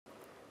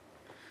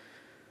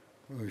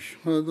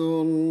أشهد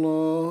أن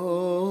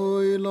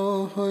لا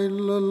إله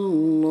إلا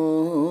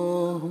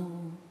الله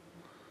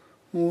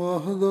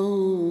وحده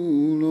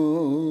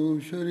لا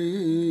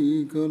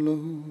شريك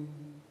له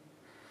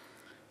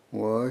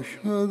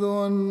وأشهد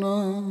أن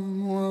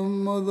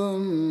محمدا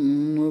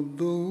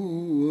عبده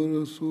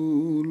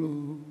ورسوله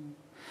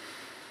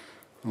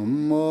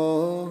أما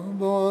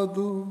بعد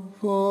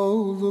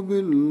فأعوذ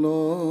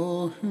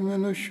بالله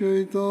من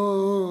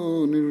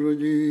الشيطان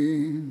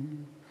الرجيم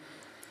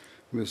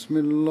بسم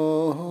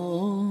الله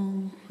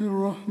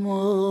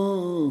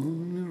الرحمن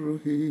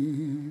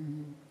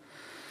الرحيم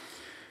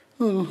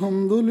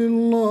الحمد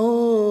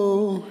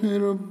لله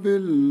رب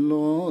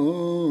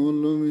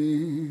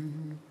العالمين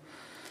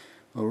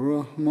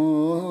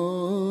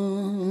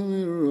الرحمن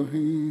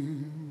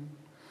الرحيم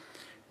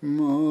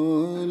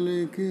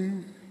مالك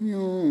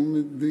يوم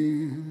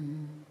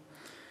الدين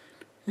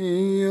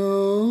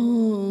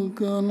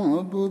إياك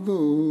نعبد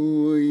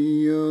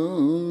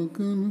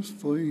وإياك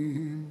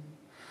نستعين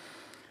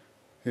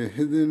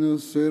اهدنا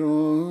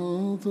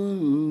الصراط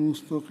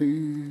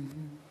المستقيم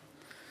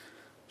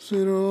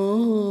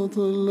صراط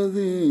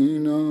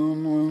الذين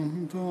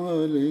أنعمت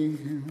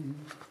عليهم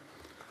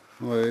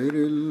غير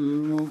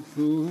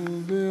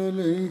المغضوب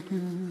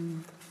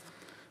عليهم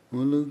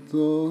ولا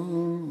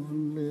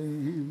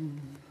الضالين.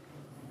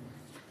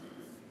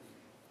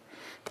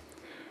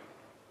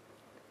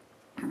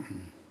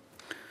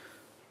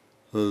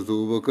 حضرت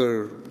ابوبکر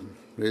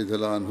رضی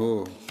اللہ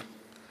عنہ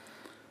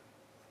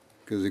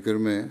کے ذکر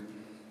میں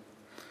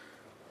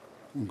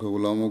ان کا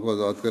غلاموں کو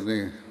آزاد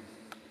کرنے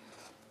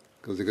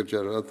کا ذکر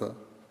چل رہا تھا.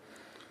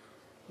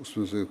 اس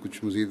میں سے کچھ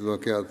مزید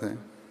واقعات ہیں.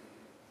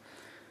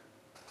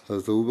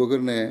 حضرت ابوبکر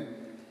نے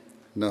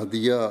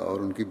نہدیہ اور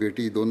ان کی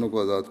بیٹی دونوں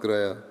کو آزاد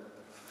کرایا.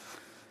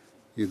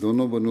 یہ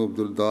دونوں بنو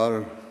عبدالدار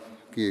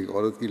کی ایک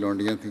عورت کی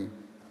لونڈیاں تھیں.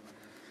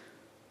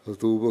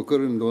 حضرت ابوبکر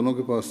ان دونوں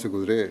کے پاس سے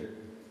گزرے.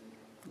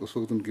 اس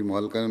وقت ان کی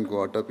مالکہ نے ان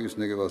کو آٹا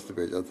پیسنے کے واسطے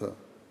بھیجا تھا،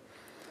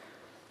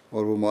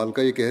 اور وہ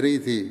مالکہ یہ کہہ رہی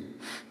تھی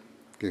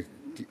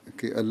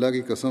کہ اللہ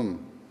کی قسم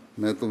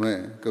میں تمہیں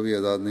کبھی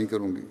آزاد نہیں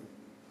کروں گی،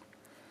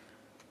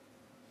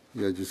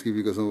 یا جس کی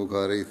بھی قسم وہ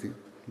کھا رہی تھی.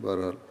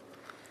 بہرحال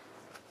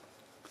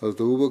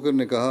حضرت ابوبکر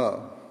نے کہا،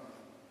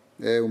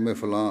 اے ام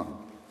فلاں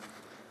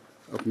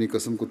اپنی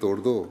قسم کو توڑ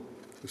دو.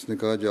 اس نے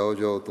کہا، جاؤ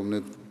جاؤ، تم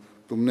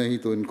نے ہی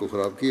تو ان کو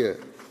خراب کیا ہے.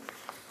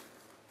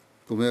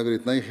 تمہیں اگر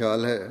اتنا ہی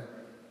خیال ہے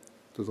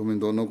تو تم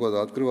ان دونوں کو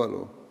آزاد کروا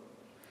لو.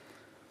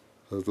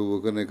 حضرت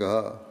ابوبکر نے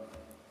کہا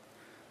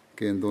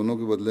کہ ان دونوں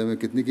کے بدلے میں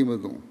کتنی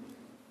قیمت دوں؟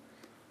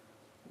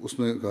 اس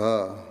نے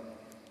کہا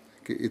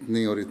کہ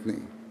اتنی اور اتنی.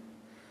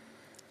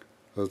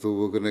 حضرت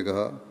ابوبکر نے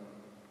کہا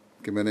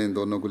کہ میں نے ان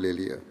دونوں کو لے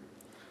لیا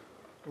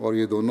اور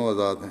یہ دونوں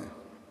آزاد ہیں.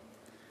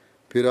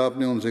 پھر آپ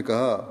نے ان سے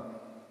کہا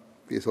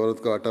کہ اس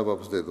عورت کا آٹا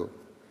واپس دے دو،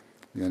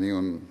 یعنی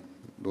ان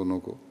دونوں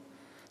کو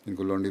جن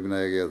کو لونڈی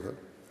بنایا گیا تھا.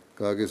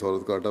 کہا کہ اس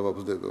عورت کا آٹا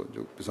واپس دے دو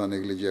جو پسانے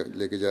کے لیے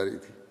لے کے جا رہی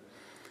تھی.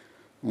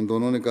 ان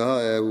دونوں نے کہا،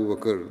 اے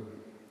ابوبکر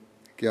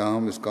کیا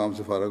ہم اس کام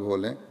سے فارغ ہو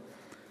لیں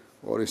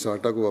اور اس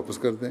آٹا کو واپس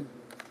کر دیں؟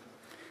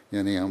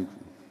 یعنی ہم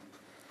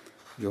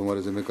جو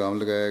ہمارے ذمہ کام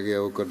لگایا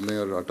گیا وہ کر لیں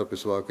اور آٹا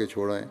پسوا کے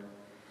چھوڑائیں.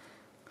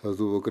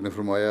 حضرت ابوبکر نے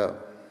فرمایا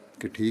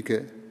کہ ٹھیک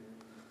ہے،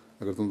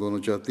 اگر تم دونوں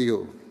چاہتی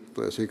ہو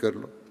تو ایسے ہی کر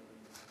لو.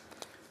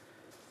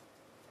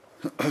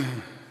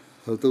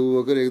 حضرت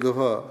ابوبکر ایک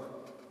دفعہ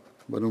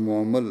بنو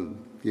معمل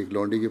کی ایک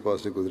لونڈی کے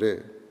پاس سے گزرے.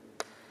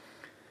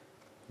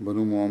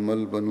 بنو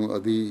معمل بنو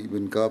عدی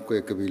بن کعب کا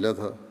ایک قبیلہ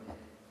تھا.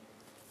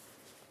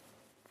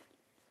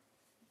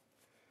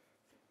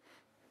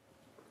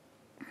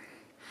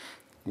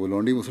 وہ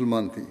لونڈی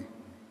مسلمان تھی.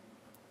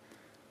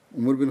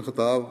 عمر بن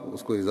خطاب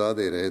اس کو اجازت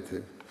دے رہے تھے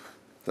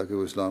تاکہ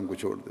وہ اسلام کو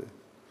چھوڑ دے.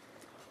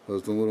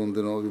 حضرت عمر ان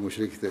دنوں بھی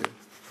مشرک تھے،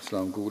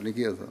 اسلام قبول نہیں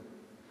کیا تھا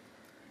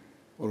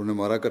اور انہیں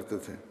مارا کرتے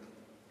تھے.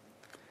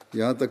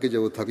 یہاں تک کہ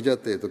جب وہ تھک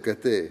جاتے تو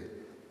کہتے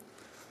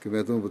کہ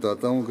میں تمہیں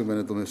بتاتا ہوں کہ میں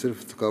نے تمہیں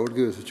صرف تھکاوٹ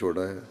کی وجہ سے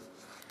چھوڑا ہے.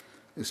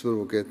 اس پر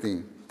وہ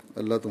کہتی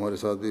اللہ تمہارے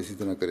ساتھ بھی اسی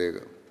طرح کرے گا.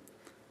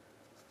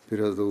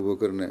 پھر حضرت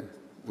ابوبکر نے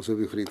اسے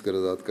بھی خرید کر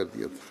آزاد کر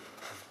دیا تھا.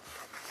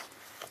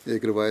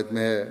 ایک روایت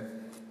میں ہے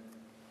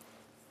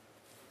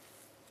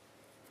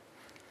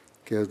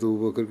کہ حضرت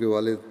ابوبکر کے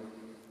والد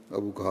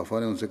ابو قحافہ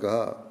نے ان سے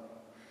کہا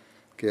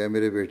کہ اے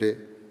میرے بیٹے،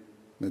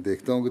 میں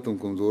دیکھتا ہوں کہ تم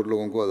کمزور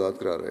لوگوں کو آزاد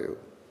کرا رہے ہو.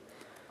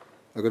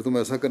 اگر تم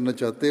ایسا کرنا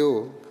چاہتے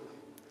ہو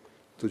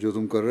تو جو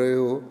تم کر رہے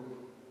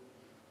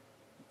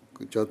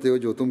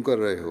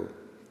ہو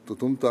تو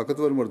تم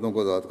طاقتور مردوں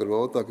کو آزاد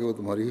کرواؤ تاکہ وہ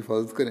تمہاری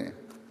حفاظت کریں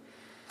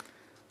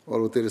اور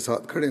وہ تیرے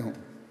ساتھ کھڑے ہوں.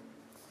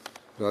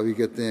 راوی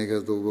کہتے ہیں کہ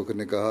حضرت ابوبکر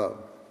نے کہا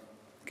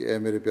کہ اے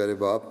میرے پیارے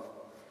باپ،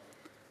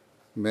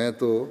 میں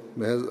تو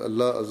محض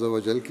اللہ عز و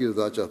جل کی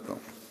رضا چاہتا ہوں.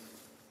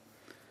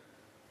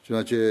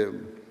 چنانچہ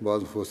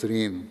بعض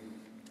مفسرین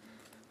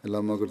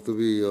علامہ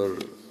قرطبی اور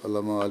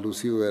علامہ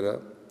آلوسی وغیرہ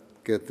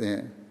کہتے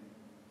ہیں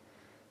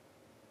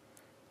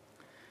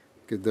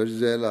کہ درج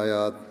ذیل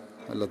آیات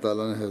اللہ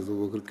تعالیٰ نے حضرت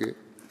ابوبکر کے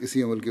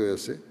اسی عمل کی وجہ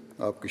سے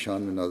آپ کی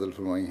شان میں نازل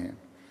فرمائی ہیں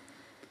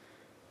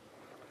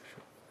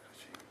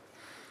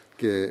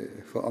کہ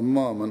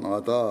فَأَمَّا مَنْ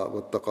آتَىٰ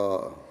وَاتَّقَىٰ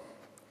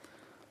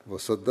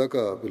وَصَدَّقَ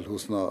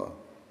بِالْحُسْنَىٰ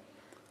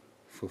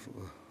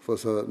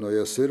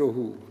فَسَنُيَسِّرُهُ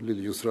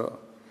لِلْيُسْرَىٰ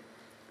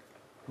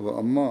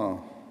وَأَمَّا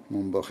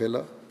مَنْ بَخِلَ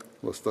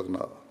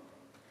وَاسْتَغْنَىٰ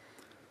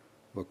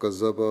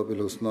وَكَذَّبَ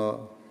بِالْحُسْنَىٰ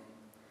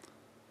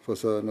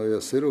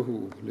فَسَنُيَسِّرُهُ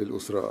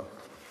لِلْعُسْرَىٰ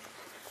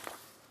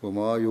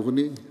وَمَا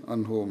يُغْنِي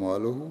عَنْهُ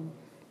مَالُهُ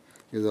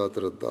إِذَا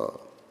تَرَدَّىٰ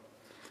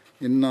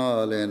إِنَّا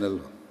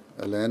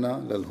عَلَيْنَا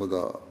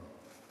لَلْهُدَىٰ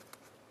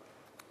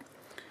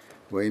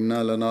وَإِنَّا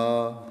لَنَا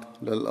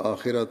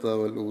لَلْآخِرَةَ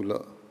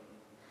وَالْأُولَىٰ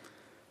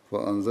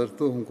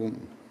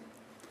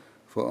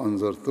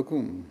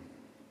فَأَنذَرْتُكُمْ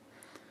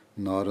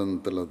نَارًا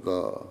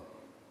تَلَظَّىٰ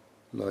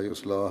لَا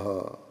يَصْلَاهَا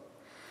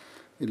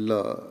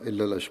إِلَّا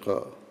الْأَشْقَى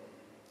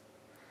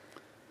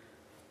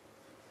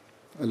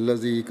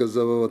الَّذِي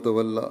كَذَّبَ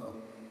وَتَوَلَّىٰ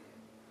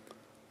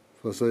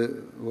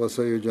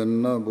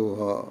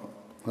وَسَيُجَنَّبُهَا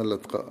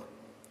الْأَتْقَى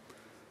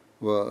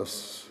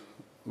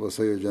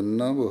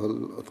وَسَيُجَنَّبُهَا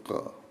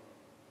الْأَتْقَى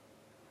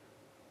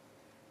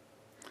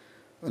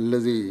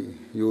الَّذِي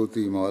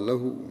يُؤْتِي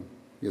مَالَهُ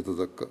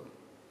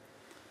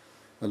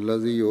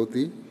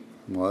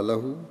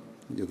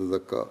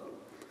يَتَزَكَّىٰ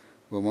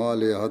وَمَا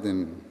لِأَحَدٍ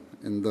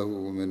عِندَهُ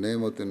مِن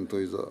نِّعْمَةٍ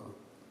تُجْزَىٰ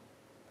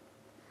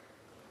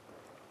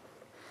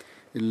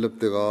إِلَّا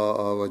ابْتِغَاءَ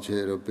وَجْهِ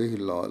رَبِّهِ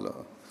الْأَعْلَىٰ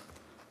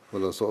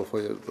وَلَسَوْفَ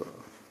يَرْضَىٰ۔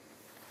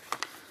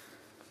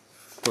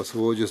 پس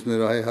وہ جس نے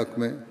راہ حق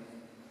میں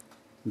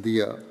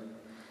دیا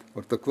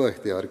اور تقوی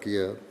اختیار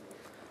کیا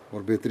اور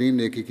بہترین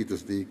نیکی کی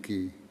تصدیق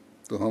کی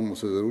تو ہم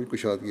اسے ضرور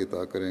کشادگی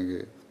عطا کریں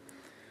گے،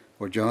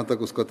 اور جہاں تک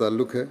اس کا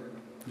تعلق ہے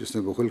جس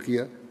نے بخل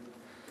کیا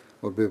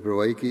اور بے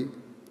پرواہی کی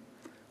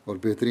اور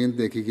بہترین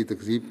نیکی کی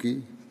تکذیب کی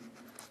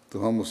تو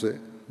ہم اسے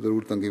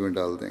ضرور تنگی میں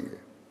ڈال دیں گے،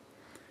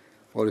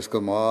 اور اس کا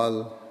مال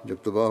جب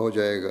تباہ ہو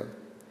جائے گا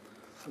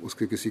اس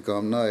کے کسی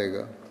کام نہ آئے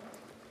گا۔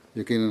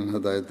 یقیناً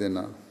ہدایت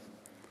دینا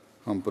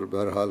ہم پر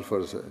بہرحال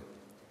فرض ہے،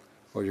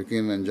 اور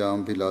یقیناً انجام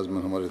بھی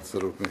لازماً ہمارے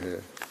تصرف میں ہے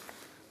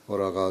اور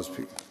آغاز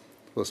بھی۔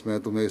 بس میں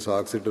تمہیں اس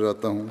آگ سے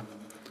ڈراتا ہوں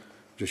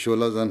جو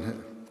شعلہ زن ہے،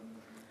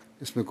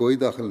 اس میں کوئی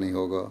داخل نہیں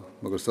ہوگا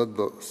مگر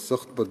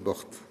سخت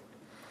بدبخت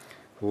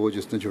وہ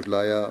جس نے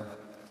جھٹلایا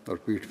اور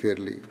پیٹھ پھیر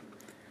لی،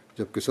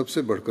 جبکہ سب سے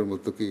بڑھ کر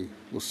متقی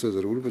اس سے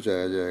ضرور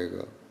بچایا جائے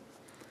گا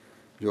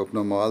جو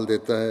اپنا مال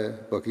دیتا ہے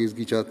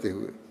پاکیزگی چاہتے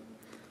ہوئے،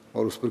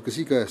 اور اس پر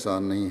کسی کا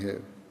احسان نہیں ہے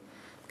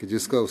کہ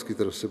جس کا اس کی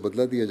طرف سے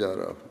بدلہ دیا جا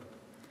رہا ہو۔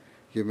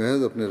 یہ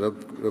محض اپنے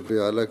رب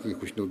اعلیٰ کی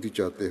خوشنودی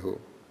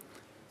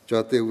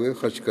چاہتے ہوئے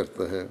خرچ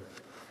کرتا ہے،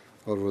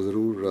 اور وہ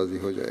ضرور راضی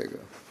ہو جائے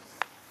گا۔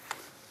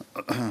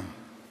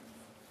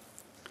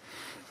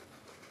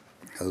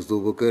 حضرت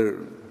بکر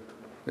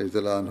رضی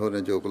اللہ عنہ نے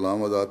جو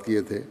غلام آزاد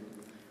کیے تھے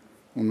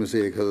ان میں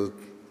سے ایک حضرت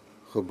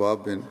خباب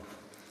بن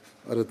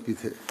ارد بھی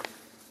تھے۔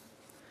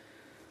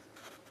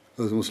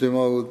 حضرت مسلم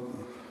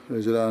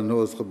رضی اللہ عنہ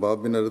حضرت خباب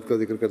بن ارد کا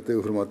ذکر کرتے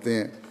ہوئے فرماتے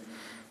ہیں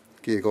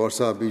کہ ایک اور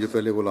صحابی جو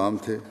پہلے غلام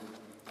تھے،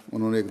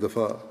 انہوں نے ایک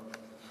دفعہ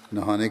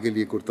نہانے کے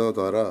لیے کرتا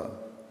اتارا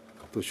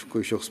تو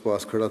کوئی شخص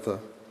پاس کھڑا تھا،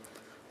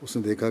 اس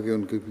نے دیکھا کہ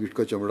ان کی پیٹھ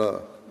کا چمڑا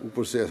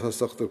اوپر سے ایسا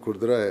سخت اور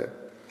کھردرا ہے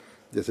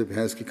جیسے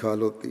بھینس کی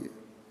کھال ہوتی ہے۔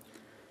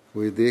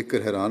 وہ یہ دیکھ کر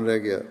حیران رہ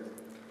گیا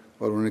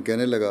اور انہیں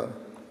کہنے لگا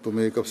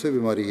تمہیں کب سے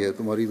بیماری ہے؟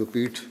 تمہاری تو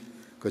پیٹھ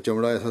کا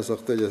چمڑا ایسا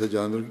سخت ہے جیسے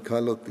جانور کی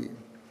کھال ہوتی ہے۔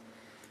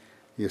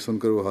 یہ سن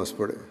کر وہ ہنس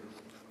پڑے،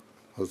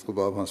 حضرت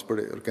خباب ہنس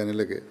پڑے اور کہنے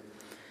لگے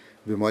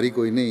بیماری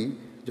کوئی نہیں،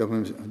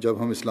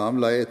 جب ہم اسلام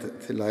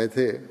لائے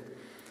تھے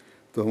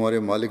تو ہمارے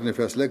مالک نے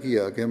فیصلہ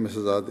کیا کہ ہمیں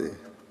سزا دے،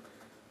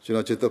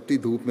 چنانچہ تپتی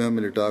دھوپ میں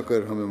ہمیں لٹا کر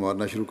ہمیں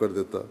مارنا شروع کر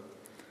دیتا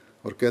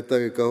اور کہتا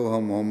کہ کہو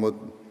ہم محمد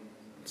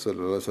صلی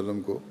اللہ علیہ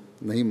وسلم کو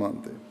نہیں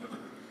مانتے۔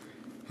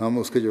 ہم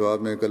اس کے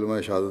جواب میں کلمہ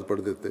شہادت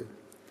پڑھ دیتے،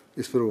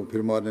 اس پر وہ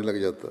پھر مارنے لگ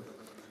جاتا،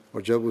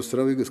 اور جب اس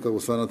طرح بھی اس کا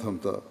غصہ نہ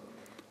تھمتا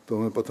تو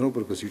ہمیں پتھروں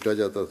پر گھسیٹا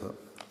جاتا تھا۔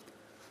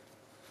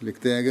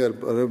 لکھتے ہیں کہ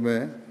عرب میں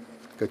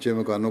کچے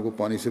مکانوں کو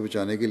پانی سے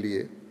بچانے کے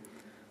لیے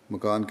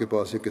مکان کے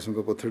پاس ایک قسم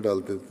کا پتھر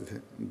ڈالتے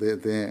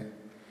دیتے ہیں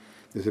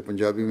جسے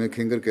پنجابی میں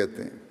کھنگر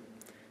کہتے ہیں۔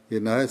 یہ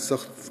نہایت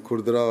سخت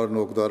کھردرا اور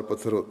نوکدار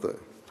پتھر ہوتا ہے،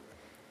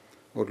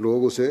 اور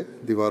لوگ اسے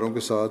دیواروں کے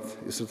ساتھ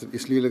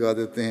اس لیے لگا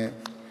دیتے ہیں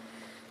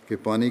کہ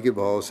پانی کے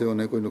بہاؤ سے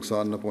انہیں کوئی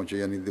نقصان نہ پہنچے،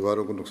 یعنی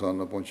دیواروں کو نقصان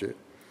نہ پہنچے۔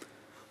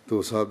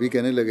 تو صحابی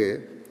کہنے لگے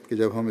کہ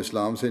جب ہم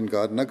اسلام سے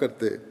انکار نہ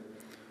کرتے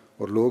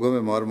اور لوگ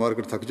ہمیں مار مار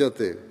کر تھک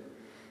جاتے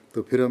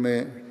تو پھر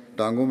ہمیں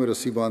ٹانگوں میں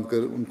رسی باندھ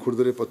کر ان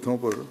کھردرے پتھروں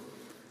پر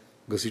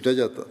گھسیٹا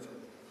جاتا تھا،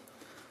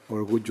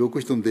 اور جو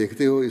کچھ تم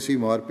دیکھتے ہو اسی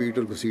مار پیٹ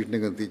اور گھسیٹنے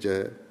کا نتیجہ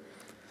ہے۔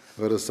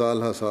 اگر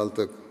سال ہر سال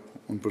تک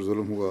ان پر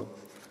ظلم ہوا،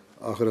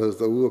 آخر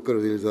حضرت بکر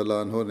رضی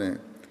اللہ عنہ نے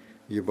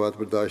یہ بات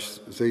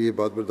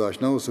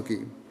برداشت نہ ہو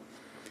سکی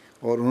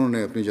اور انہوں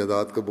نے اپنی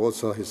جائیداد کا بہت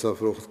سا حصہ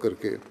فروخت کر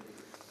کے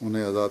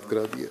انہیں آزاد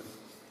کرا دیا۔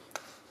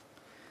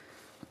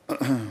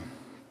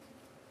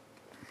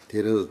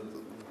 پھر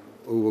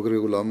بکر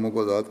غلاموں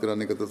کو آزاد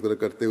کرانے کا تذکرہ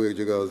کرتے ہوئے ایک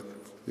جگہ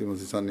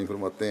مسیح ثانی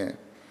فرماتے ہیں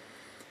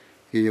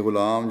کہ یہ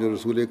غلام جو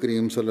رسول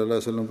کریم صلی اللہ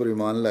علیہ وسلم پر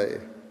ایمان لائے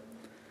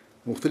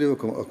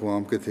مختلف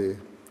اقوام کے تھے،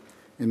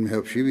 ان میں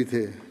حبشی بھی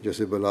تھے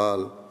جیسے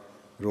بلال،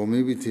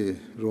 رومی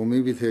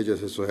بھی تھے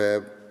جیسے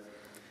صہیب،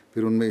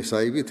 پھر ان میں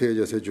عیسائی بھی تھے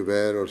جیسے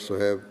جبیر اور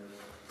صہیب،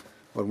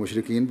 اور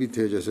مشرکین بھی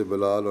تھے جیسے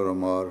بلال اور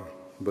عمار۔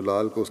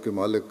 بلال کو اس کے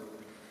مالک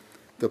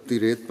تپتی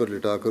ریت پر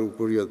لٹا کر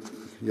اوپر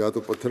یا تو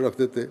پتھر رکھ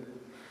دیتے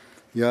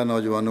یا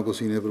نوجوانوں کو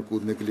سینے پر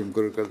کودنے کے لیے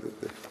مقرر کر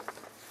دیتے۔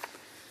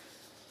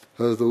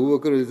 حضرت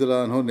ابوبکر رضی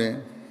اللہ عنہ نے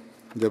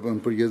جب ان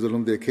پر یہ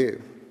ظلم دیکھے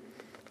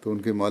تو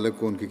ان کے مالک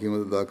کو ان کی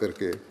قیمت ادا کر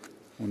کے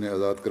انہیں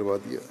آزاد کروا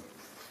دیا۔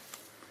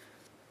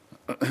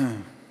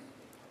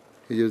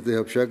 ہجرت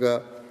حبشہ کا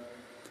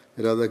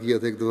ارادہ کیا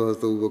تھا ایک دفعہ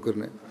حضرت ابوبکر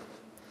نے۔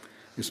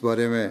 اس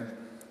بارے میں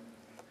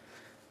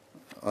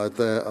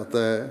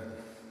آتا ہے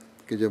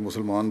کہ جب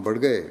مسلمان بڑھ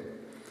گئے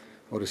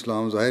اور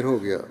اسلام ظاہر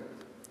ہو گیا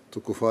تو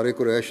کفار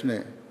قریش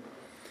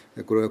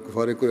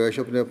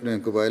اپنے اپنے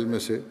قبائل میں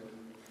سے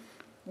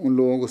ان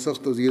لوگوں کو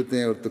سخت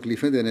اذیتیں اور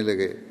تکلیفیں دینے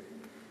لگے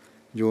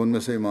جو ان میں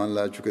سے ایمان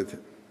لا چکے تھے۔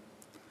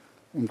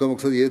 ان کا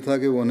مقصد یہ تھا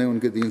کہ وہ انہیں ان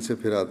کے دین سے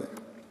پھرا دیں۔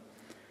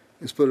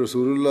 اس پر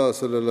رسول اللہ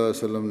صلی اللہ علیہ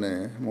وسلم نے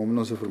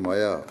مومنوں سے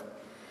فرمایا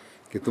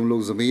کہ تم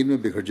لوگ زمین میں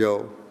بکھر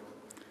جاؤ،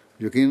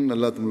 یقیناً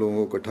اللہ تم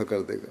لوگوں کو اکٹھا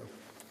کر دے گا۔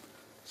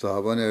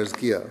 صحابہ نے عرض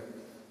کیا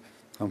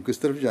ہم کس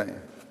طرف جائیں؟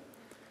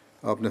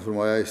 آپ نے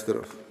فرمایا اس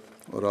طرف،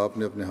 اور آپ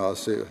نے اپنے ہاتھ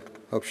سے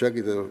حبشہ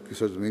کی طرف کی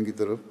سرزمین کی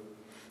طرف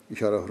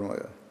اشارہ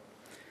فرمایا۔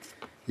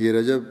 یہ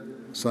رجب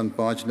سن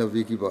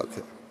 590 کی بات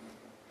ہے۔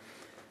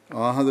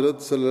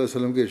 حضرت صلی اللہ علیہ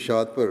وسلم کے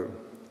ارشاد پر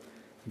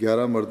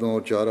 11 مردوں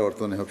اور 4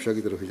 عورتوں نے حبشہ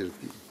کی طرف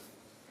ہجرت کی۔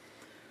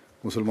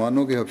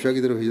 مسلمانوں کے حبشہ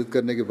کی طرف ہجرت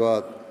کرنے کے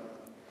بعد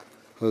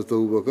حضرت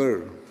ابوبکر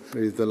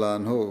رضی اللہ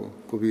عنہ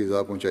کو بھی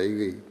ایذا پہنچائی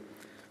گئی،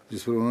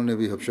 جس پر انہوں نے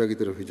بھی حبشہ کی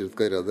طرف ہجرت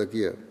کا ارادہ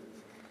کیا۔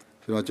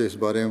 چنانچہ اس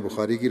بارے میں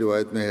بخاری کی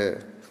روایت میں ہے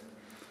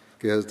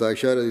کہ حضرت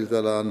عائشہ رضی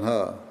اللہ عنہا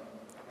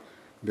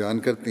بیان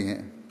کرتی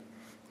ہیں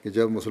کہ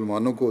جب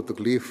مسلمانوں کو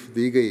تکلیف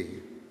دی گئی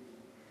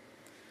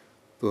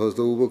تو حضرت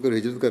ابوبکر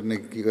ہجرت کرنے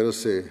کی غرض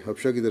سے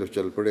حبشہ کی طرف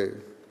چل پڑے۔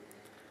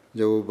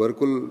 جب وہ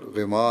برق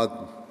الغماد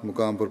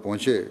مقام پر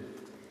پہنچے،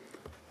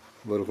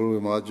 برق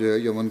الغماد جو ہے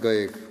یمن کا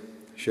ایک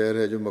شہر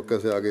ہے جو مکہ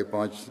سے آگے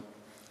 5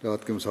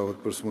 رات کی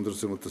مسافت پر سمندر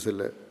سے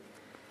متصل ہے،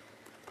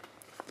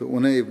 تو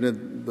انہیں ابن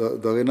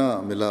دغنہ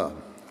ملا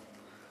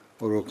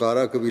اور وہ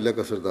قارہ قبیلہ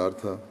کا سردار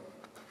تھا۔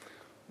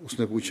 اس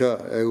نے پوچھا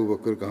اے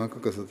ابوبکر کہاں کا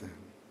قصد ہے؟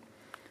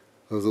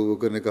 حضرت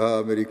ابوبکر نے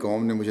کہا میری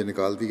قوم نے مجھے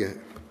نکال دیا ہے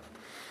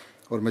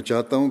اور میں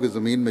چاہتا ہوں کہ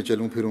زمین میں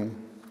چلوں پھروں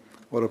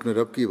اور اپنے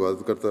رب کی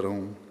عبادت کرتا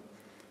رہوں۔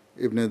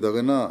 ابن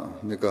دغنہ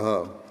نے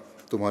کہا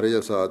تمہارے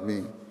جیسا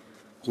آدمی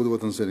خود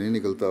وطن سے نہیں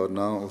نکلتا اور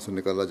نہ اسے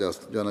نکالا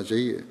جانا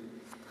چاہیے۔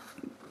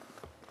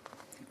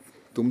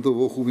 تم تو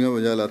وہ خوبیاں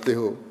بجا لاتے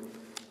ہو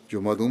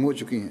جو معدوم ہو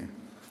چکی ہیں،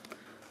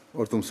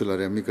 اور تم صلہ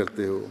رحمی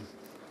کرتے ہو،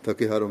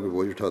 تھکے ہاروں کے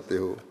بوجھ اٹھاتے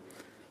ہو،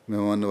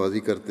 مہمان نوازی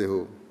کرتے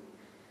ہو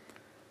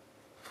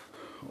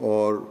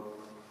اور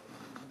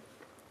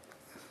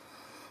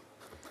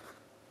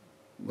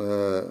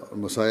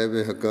مصائب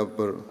حقہ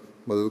پر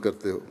مدد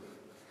کرتے ہو۔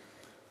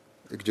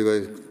 ایک جگہ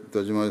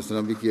ترجمہ اس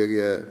طرح بھی کیا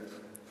گیا ہے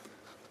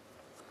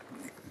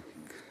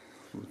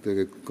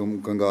کہ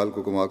کنگال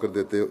کو کما کر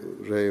دیتے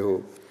رہے ہو،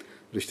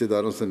 رشتہ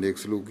داروں سے نیک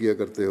سلوک کیا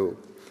کرتے ہو،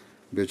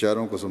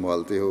 بیچاروں کو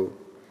سنبھالتے ہو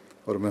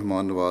اور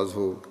مہمان نواز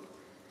ہو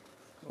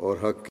اور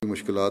حق کی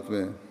مشکلات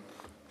میں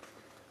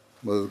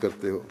مدد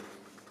کرتے ہو۔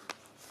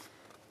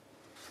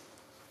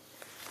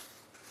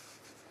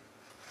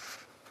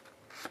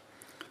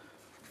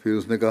 پھر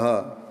اس نے کہا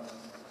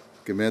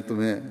کہ میں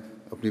تمہیں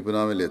اپنی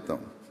پناہ میں لیتا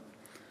ہوں،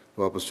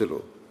 واپس چلو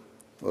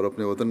اور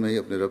اپنے وطن میں ہی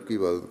اپنے رب کی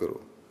عبادت کرو۔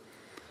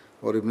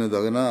 اور ابن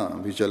دغنہ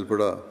بھی چل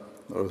پڑا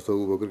اور حضرت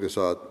ابوبکر کے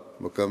ساتھ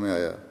مکہ میں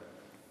آیا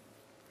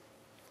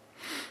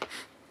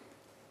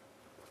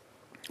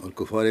اور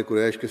کفار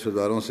قریش کے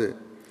سرداروں سے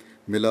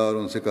ملا اور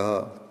ان سے کہا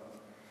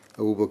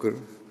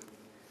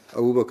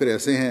ابو بکر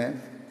ایسے ہیں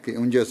کہ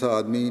ان جیسا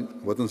آدمی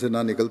وطن سے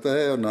نہ نکلتا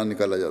ہے اور نہ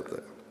نکالا جاتا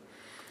ہے۔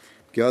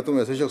 کیا تم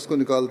ایسے شخص کو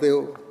نکالتے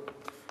ہو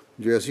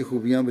جو ایسی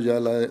خوبیاں بجا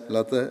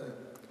لاتا ہے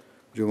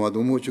جو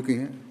معدوم ہو چکی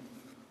ہیں،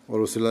 اور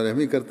وہ صلہ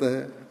رحمی کرتا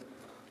ہے،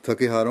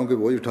 تھکے ہاروں کے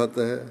بوجھ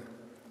اٹھاتا ہے،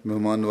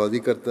 مہمان نوازی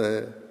کرتا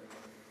ہے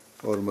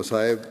اور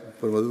مصائب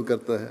پر مدد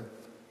کرتا ہے؟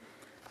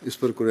 اس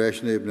پر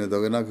قریش نے ابن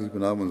دغنہ کی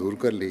پناہ منظور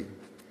کر لی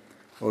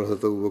اور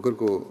حضرت ابوبکر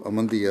کو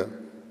امن دیا،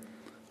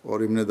 اور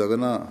ابن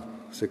دغنہ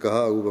سے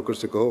کہا ابوبکر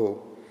سے کہو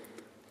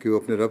کہ وہ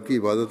اپنے رب کی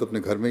عبادت اپنے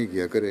گھر میں ہی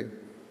کیا کرے،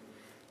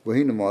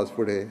 وہی نماز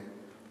پڑھے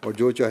اور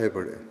جو چاہے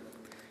پڑھے،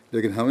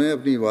 لیکن ہمیں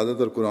اپنی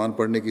عبادت اور قرآن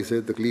پڑھنے کی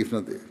سے تکلیف نہ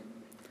دے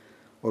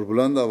اور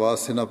بلند آواز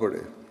سے نہ پڑھے،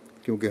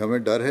 کیونکہ ہمیں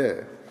ڈر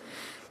ہے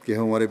کہ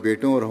ہمارے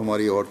بیٹوں اور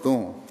ہماری عورتوں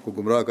کو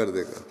گمراہ کر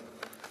دے گا۔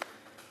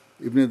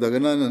 ابن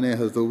دغنہ نے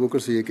حضرت ابوبکر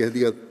سے یہ کہہ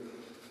دیا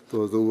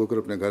تو حضرت ابوبکر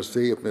اپنے گھر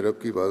سے ہی اپنے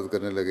رب کی عبادت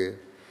کرنے لگے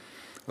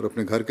اور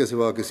اپنے گھر کے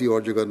سوا کسی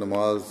اور جگہ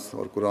نماز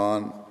اور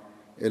قرآن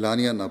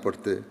اعلانیہ نہ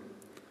پڑھتے۔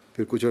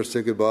 پھر کچھ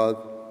عرصے کے بعد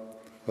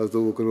حضرت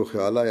ابوبکر کو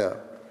خیال آیا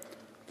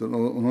تو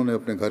انہوں نے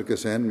اپنے گھر کے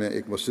صحن میں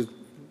ایک مسجد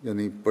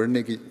یعنی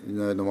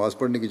نماز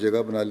پڑھنے کی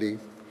جگہ بنا لی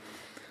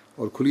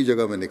اور کھلی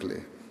جگہ میں نکلے،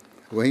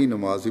 وہیں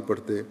نماز بھی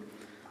پڑھتے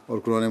اور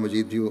قرآن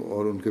مجید بھی،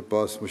 اور ان کے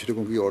پاس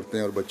مشرکوں کی عورتیں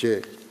اور بچے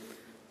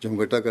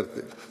جمگٹا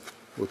کرتے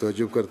وہ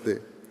تعجب کرتے،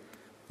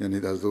 یعنی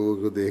حضرت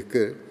ابوبکر کو دیکھ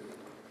کر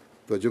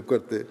تعجب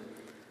کرتے،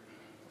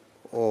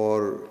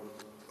 اور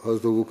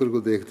حضرت ابوبکر کو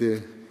دیکھتے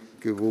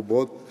کہ وہ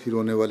بہت ہی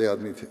رونے والے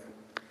آدمی تھے۔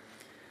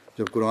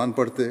 جب قرآن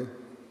پڑھتے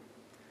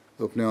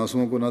تو اپنے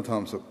آنسوؤں کو نہ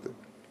تھام سکتے۔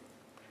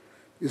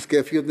 اس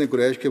کیفیت نے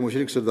قریش کے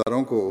مشرک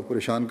سرداروں کو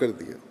پریشان کر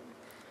دیا،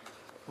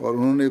 اور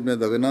انہوں نے ابن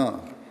دغنہ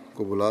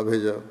کو بلا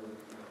بھیجا۔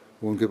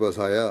 وہ ان کے پاس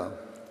آیا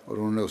اور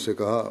انہوں نے اس سے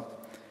کہا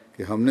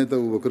کہ ہم نے تو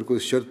ابوبکر کو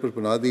اس شرط پر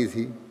پناہ دی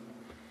تھی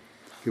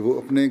کہ وہ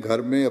اپنے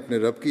گھر میں اپنے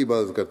رب کی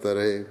عبادت کرتا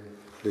رہے،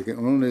 لیکن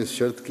انہوں نے اس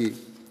شرط کی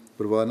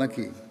پرواہ نہ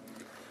کی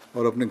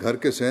اور اپنے گھر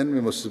کے صحن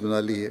میں مسجد بنا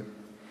لی ہے،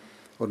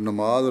 اور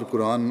نماز اور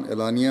قرآن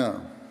اعلانیہ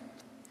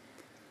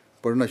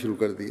پڑھنا شروع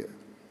کر دیا۔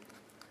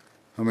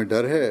 ہمیں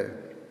ڈر ہے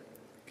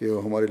کہ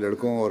وہ ہمارے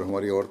لڑکوں اور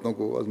ہماری عورتوں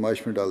کو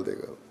آزمائش میں ڈال دے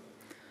گا۔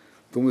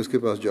 تم اس کے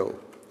پاس جاؤ،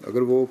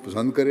 اگر وہ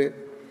پسند کرے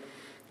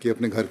کہ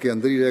اپنے گھر کے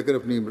اندر ہی رہ کر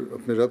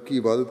اپنے رب کی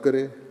عبادت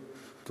کرے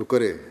تو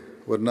کرے،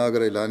 ورنہ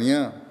اگر اعلانیہ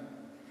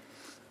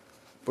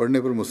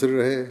پڑھنے پر مصر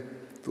رہے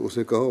تو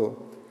اسے کہو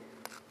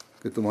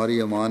کہ تمہاری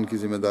امان کی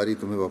ذمہ داری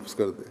تمہیں واپس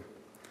کر دے،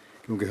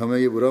 کیونکہ ہمیں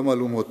یہ برا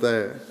معلوم ہوتا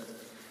ہے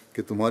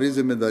کہ تمہاری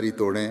ذمہ داری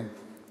توڑیں،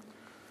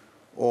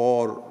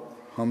 اور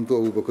ہم تو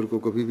ابوبکر کو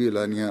کبھی بھی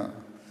اعلانیہ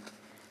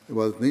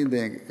عبادت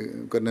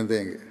نہیں کرنے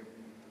دیں گے۔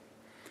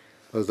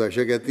 حضرت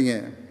عائشہ کہتی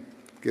ہیں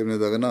کہ ابن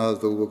دغنہ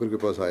حضرت ابوبکر کے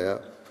پاس آیا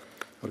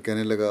اور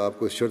کہنے لگا آپ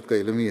کو اس شرط کا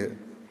علم ہی ہے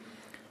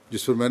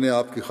جس پر میں نے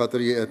آپ کی خاطر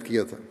یہ عہد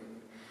کیا تھا،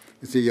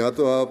 اس لیے یا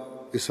تو آپ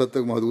اس حد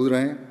تک محدود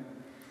رہیں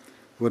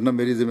ورنہ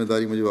میری ذمہ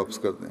داری مجھے واپس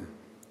کر دیں،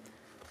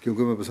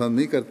 کیونکہ میں پسند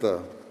نہیں کرتا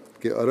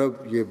کہ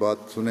عرب یہ بات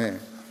سنیں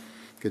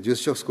کہ جس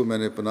شخص کو میں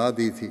نے پناہ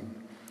دی تھی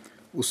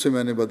اس سے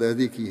میں نے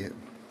بدعہدی کی ہے۔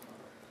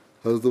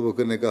 حضرت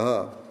ابوبکر نے کہا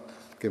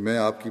کہ میں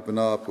آپ کی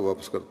پناہ آپ کو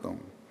واپس کرتا ہوں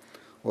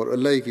اور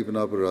اللہ ہی کی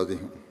پناہ پر راضی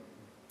ہوں۔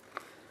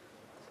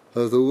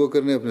 حضرت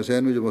ابوبکر نے اپنے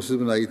صحن میں جو مسجد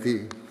بنائی تھی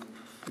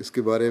اس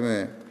کے بارے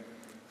میں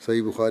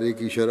صحیح بخاری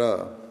کی شرح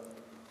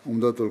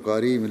عمدۃ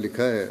القاری میں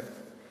لکھا ہے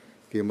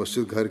کہ یہ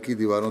مسجد گھر کی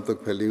دیواروں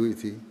تک پھیلی ہوئی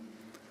تھی،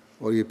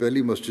 اور یہ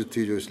پہلی مسجد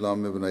تھی جو اسلام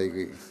میں بنائی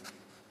گئی۔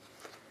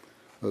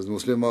 حضرت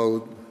مسلم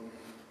موعود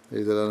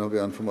رضی اللہ عنہ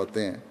بیان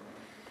فرماتے ہیں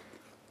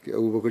کہ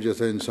ابوبکر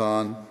جیسا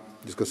انسان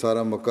جس کا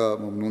سارا مکہ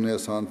ممنون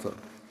احسان تھا،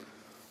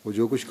 وہ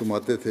جو کچھ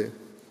کماتے تھے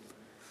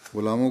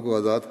غلاموں کو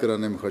آزاد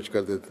کرانے میں خرچ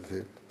کر دیتے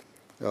تھے۔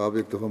 آپ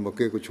ایک دفعہ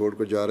مکے کو چھوڑ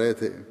کر جا رہے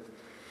تھے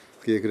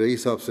کہ ایک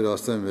رئیس صاحب سے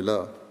راستے میں ملا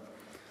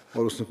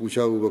اور اس نے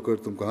پوچھا ابوبکر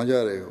تم کہاں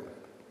جا رہے ہو؟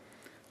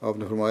 آپ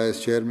نے فرمایا اس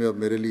شہر میں اب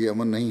میرے لیے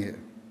امن نہیں ہے،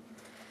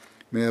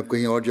 میں اب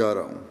کہیں اور جا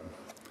رہا ہوں۔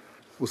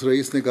 اس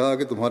رئیس نے کہا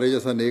کہ تمہارے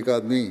جیسا نیک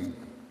آدمی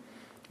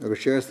اگر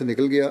شہر سے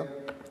نکل گیا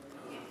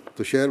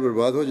تو شہر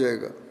برباد ہو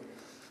جائے گا،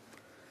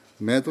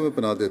 میں تمہیں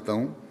پناہ دیتا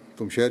ہوں،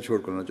 تم شہر چھوڑ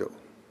کر نہ جاؤ۔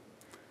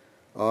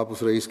 آپ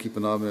اس رئیس کی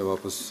پناہ میں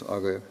واپس آ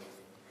گئے۔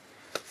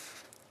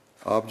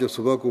 آپ جب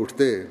صبح کو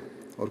اٹھتے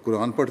اور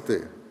قرآن پڑھتے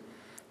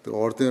تو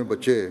عورتیں اور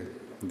بچے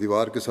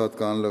دیوار کے ساتھ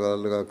کان لگا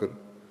لگا کر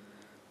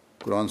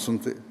قرآن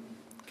سنتے،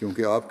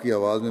 کیونکہ آپ کی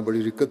آواز میں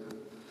بڑی رقت،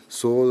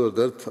 سوز اور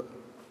درد تھا،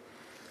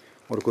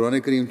 اور قرآن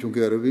کریم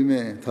چونکہ عربی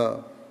میں تھا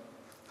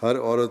ہر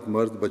عورت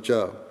مرد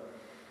بچہ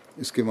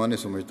اس کے معنی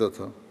سمجھتا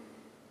تھا،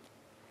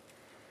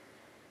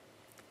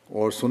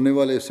 اور سننے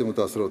والے اس سے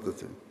متاثر ہوتے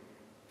تھے۔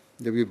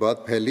 جب یہ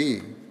بات پھیلی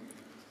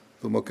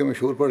تو مکے میں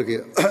شور پڑ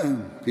گیا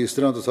کہ اس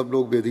طرح تو سب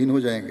لوگ بے دین ہو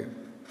جائیں گے،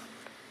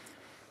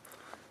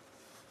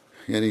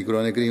 یعنی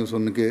قرآن کریم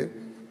سن کے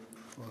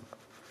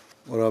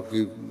اور آپ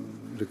کی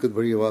رقت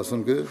بھری آواز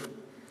سن کے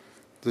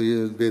تو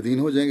یہ بے دین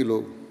ہو جائیں گے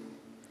لوگ۔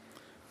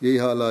 یہی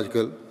حال آج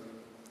کل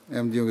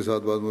احمدیوں کے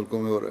ساتھ بعض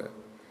ملکوں میں ہو رہا ہے،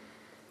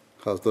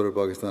 خاص طور پر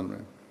پاکستان میں،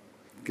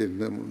 کہ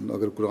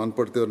اگر قرآن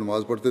پڑھتے اور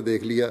نماز پڑھتے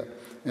دیکھ لیا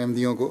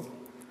احمدیوں کو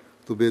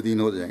تو بے دین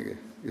ہو جائیں گے،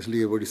 اس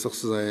لیے بڑی سخت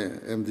سزائیں ہیں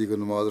احمدی کو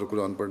نماز اور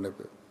قرآن پڑھنے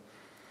پہ۔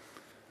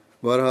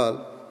 بہرحال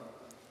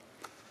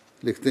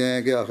لکھتے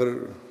ہیں کہ آخر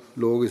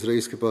لوگ اس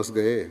رئیس کے پاس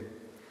گئے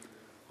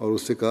اور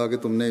اس سے کہا کہ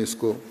تم نے اس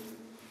کو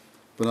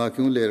پناہ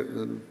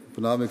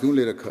میں کیوں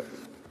لے رکھا ہے؟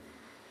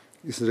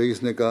 اس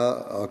رئیس نے کہا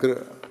آخر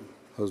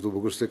حضرت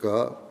ابوبکر سے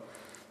کہا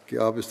کہ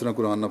آپ اس طرح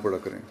قرآن نہ پڑھا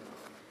کریں،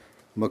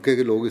 مکے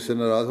کے لوگ اس سے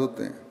ناراض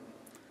ہوتے ہیں۔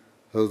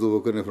 حضرت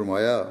ابوبکر نے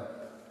فرمایا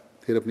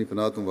پھر اپنی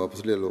پناہ تم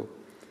واپس لے لو،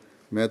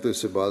 میں تو اس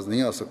سے باز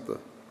نہیں آ سکتا۔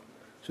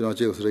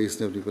 چنانچہ اس رئیس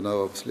نے اپنی پناہ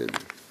واپس لے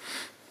لی۔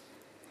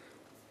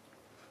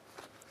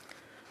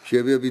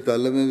 شیب ابی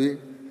طالب میں بھی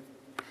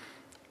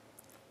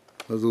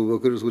حضرت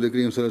ابوبکر رسول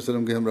کریم صلی اللہ علیہ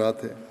وسلم کے ہمراہ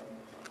تھے۔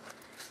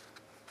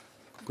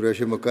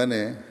 قریش مکہ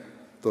نے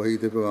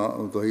توحید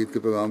کے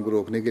پیغام کو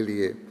روکنے کے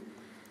لیے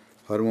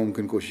ہر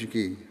ممکن کوشش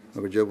کی،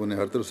 مگر جب انہیں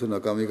ہر طرف سے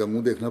ناکامی کا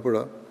منہ دیکھنا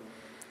پڑا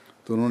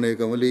تو انہوں نے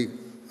ایک عملی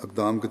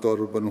اقدام کے طور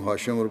پر بنو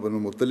ہاشم اور بنو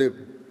مطلب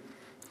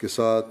کے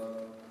ساتھ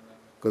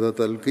قطع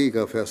تعلقی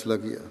کا فیصلہ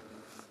کیا۔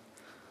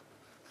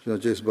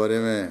 چنانچہ اس بارے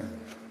میں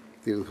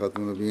سیرت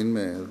خاتم النبیین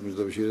میں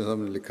مرزا بشیر صاحب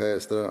نے لکھا ہے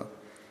اس طرح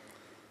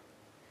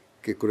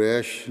کہ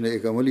قریش نے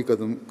ایک عملی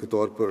قدم کے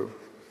طور پر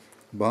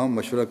باہم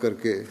مشورہ کر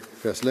کے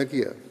فیصلہ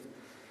کیا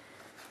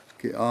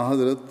کہ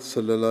حضرت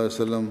صلی اللہ علیہ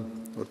وسلم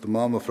اور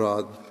تمام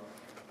افراد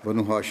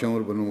بنو ہاشم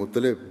اور بنو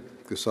مطلب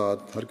کے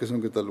ساتھ ہر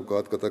قسم کے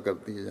تعلقات قطع کر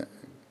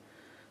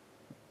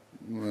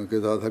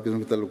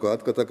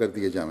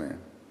دیے جائیں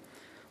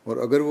اور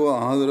اگر وہ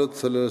حضرت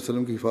صلی اللہ علیہ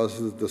وسلم کی حفاظت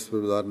سے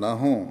دستبردار نہ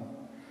ہوں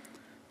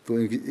تو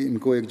ان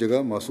کو ایک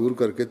جگہ معصور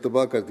کر کے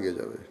تباہ کر دیا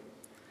جائے۔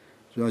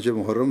 چنانچہ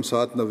محرم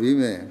 7 نبوی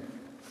میں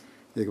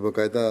ایک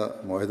باقاعدہ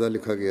معاہدہ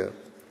لکھا گیا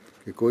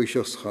کہ کوئی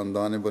شخص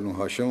خاندان بنو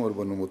ہاشم اور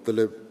بنو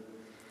مطلب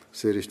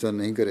سے رشتہ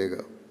نہیں کرے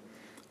گا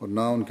اور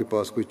نہ ان کے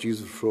پاس کوئی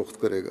چیز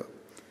فروخت کرے گا،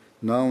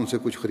 نہ ان سے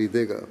کچھ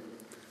خریدے گا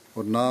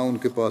اور نہ ان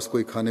کے پاس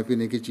کوئی کھانے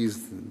پینے کی چیز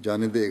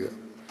جانے دے گا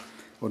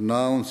اور نہ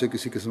ان سے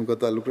کسی قسم کا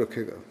تعلق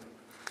رکھے گا۔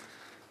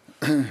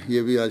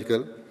 یہ بھی آج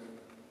کل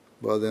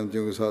بعض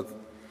احمدیوں کے ساتھ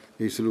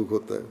یہی سلوک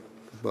ہوتا ہے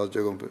بعض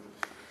جگہوں پہ۔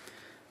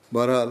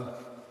 بہرحال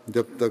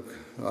جب تک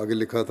آگے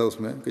لکھا تھا اس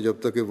میں کہ جب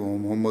تک کہ وہ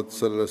محمد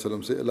صلی اللہ علیہ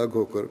وسلم سے الگ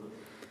ہو کر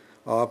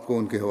آپ کو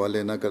ان کے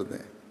حوالے نہ کر دیں۔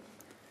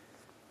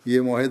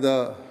 یہ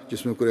معاہدہ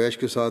جس میں قریش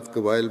کے ساتھ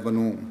قبائل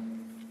بنو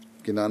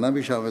کنانہ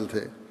بھی شامل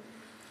تھے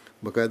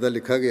باقاعدہ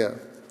لکھا گیا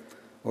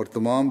اور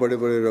تمام بڑے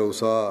بڑے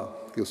رؤساء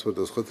کے اس پر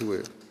دستخط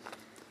ہوئے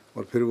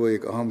اور پھر وہ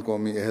ایک اہم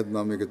قومی عہد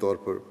نامے کے طور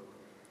پر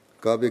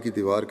کعبے کی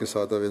دیوار کے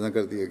ساتھ آویزاں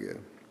کر دیا گیا۔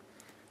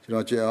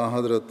 چنانچہ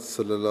حضرت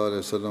صلی اللہ علیہ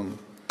وسلم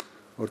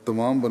اور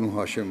تمام بنو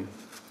ہاشم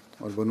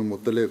اور بنو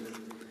مطلب،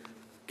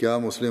 کیا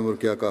مسلم اور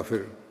کیا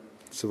کافر،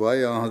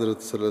 سوائے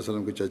حضرت صلی اللہ علیہ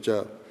وسلم کے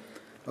چچا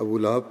ابو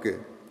لہب کے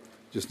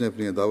جس نے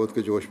اپنی عداوت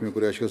کے جوش میں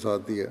قریش کا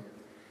ساتھ دیا،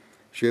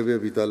 شیب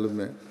ابی طالب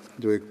میں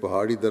جو ایک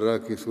پہاڑی درہ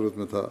کی صورت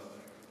میں تھا،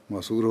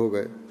 معصور ہو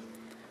گئے۔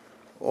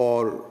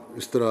 اور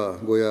اس طرح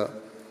گویا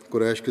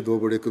قریش کے 2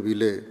 بڑے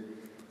قبیلے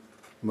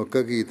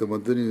مکہ کی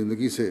تمدنی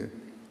زندگی سے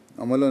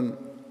عملاً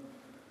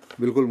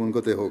بالکل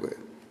منقطع ہو گئے،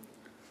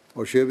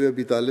 اور شیب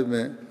ابی طالب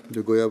میں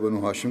جو گویا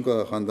بنو ہاشم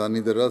کا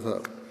خاندانی درہ تھا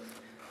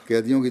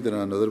قیدیوں کی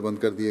طرح نظر بند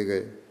کر دیے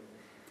گئے۔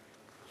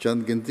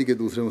 چند گنتی کے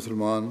دوسرے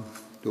مسلمان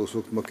جو اس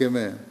وقت مکے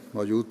میں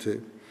موجود تھے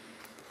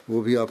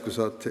وہ بھی آپ کے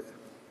ساتھ تھے۔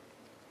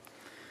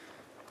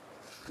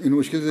 ان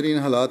مشکل ترین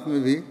حالات میں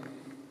بھی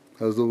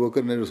حضرت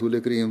ابوبکر نے رسول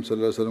کریم صلی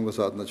اللہ علیہ وسلم کا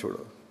ساتھ نہ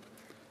چھوڑا۔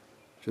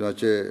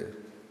 چنانچہ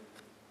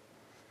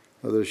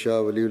حضرت شاہ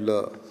ولی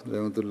اللہ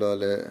رحمۃ اللہ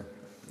علیہ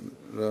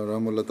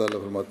رحمۃ اللہ تعالیٰ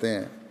فرماتے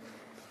ہیں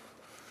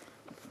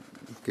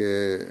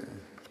کہ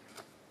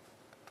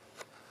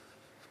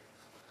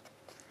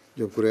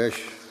جب قریش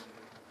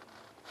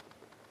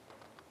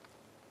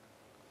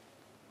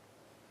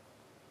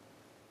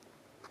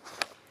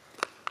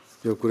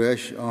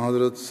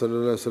حضرت صلی اللہ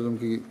علیہ وسلم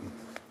کی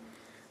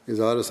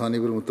اظہار ثانی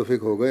پر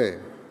متفق ہو گئے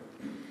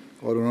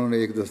اور انہوں نے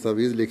ایک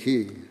دستاویز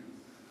لکھی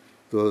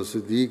تو حضرت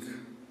صدیق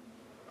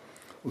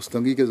اس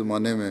تنگی کے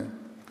زمانے میں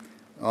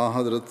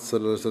حضرت صلی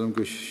اللہ علیہ وسلم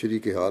کے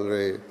شریک حال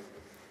رہے،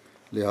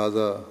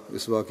 لہٰذا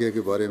اس واقعے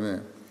کے بارے میں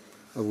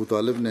ابو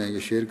طالب نے یہ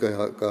شعر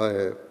کہا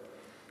ہے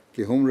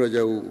کہ ہم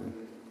رجعوا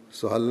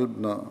سہل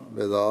بن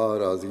بیضاء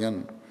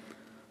راضیاً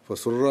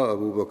فسر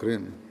ابو بکر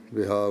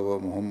بہا و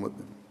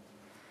محمد،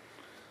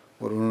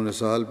 اور انہوں نے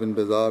سہل بن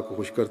بیضاء کو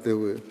خوش کرتے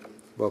ہوئے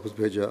واپس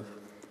بھیجا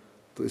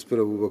تو اس پر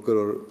ابو بکر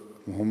اور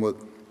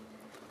محمد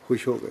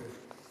خوش ہو گئے۔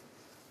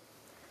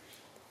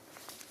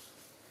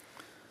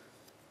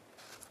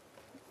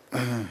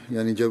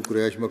 یعنی جب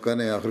قریش مکہ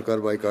نے آخر کار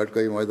بائیکاٹ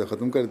کا یہ معاہدہ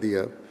ختم کر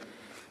دیا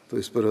تو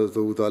اس پر حضرت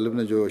ابو طالب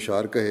نے جو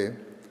اشعار کہے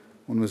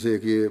ان میں سے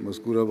ایک یہ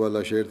مذکورہ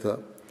والا شعر تھا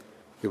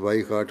کہ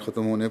بائیکاٹ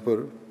ختم ہونے پر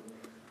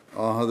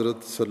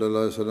حضرت صلی اللہ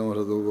علیہ وسلم اور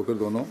حضرت ابو بکر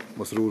دونوں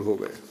مسرور ہو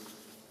گئے۔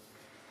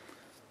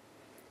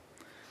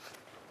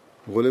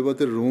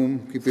 غلبت الروم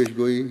کی پیش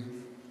گوئی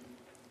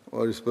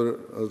اور اس پر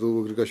حضرت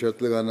ابو بکر کا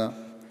شرط لگانا،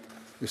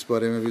 اس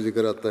بارے میں بھی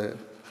ذکر آتا ہے۔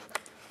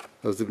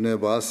 حضرت ابن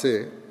عباس سے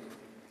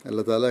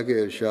اللہ تعالیٰ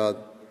کے ارشاد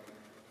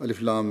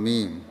الف لام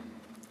میم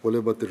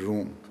غلبت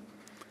الروم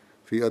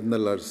فی ادنی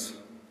الارض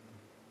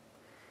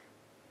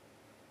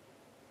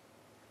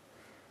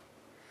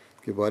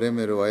کے بارے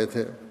میں روایت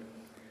ہے،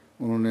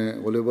 انہوں نے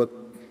غلبت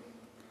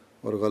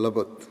اور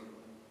غلبت،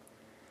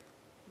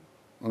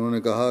 انہوں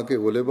نے کہا کہ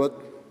غلبت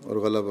اور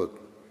غلبت،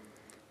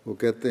 وہ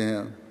کہتے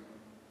ہیں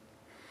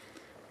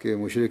کہ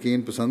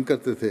مشرکین پسند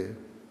کرتے تھے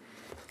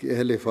کہ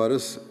اہل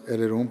فارس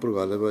اہل روم پر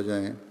غالب آ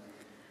جائیں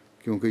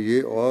کیونکہ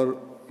یہ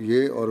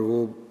اور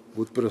وہ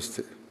بت پرست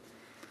تھے،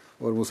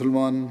 اور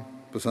مسلمان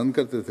پسند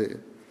کرتے تھے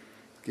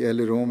کہ اہل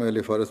روم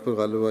اہل فارس پر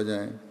غالب آ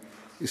جائیں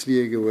اس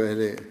لیے کہ وہ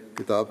اہل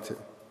کتاب تھے۔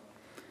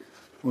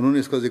 انہوں نے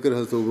اس کا ذکر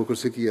حضرت ابوبکر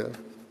سے کیا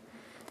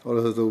اور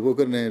حضرت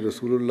ابوبکر نے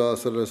رسول اللہ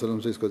صلی اللہ علیہ وسلم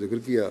سے اس کا ذکر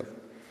کیا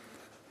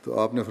تو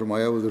آپ نے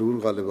فرمایا وہ ضرور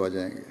غالب آ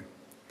جائیں گے۔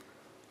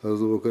 حضرت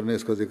ابوبکر نے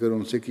اس کا ذکر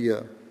ان سے کیا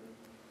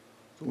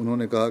تو انہوں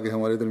نے کہا کہ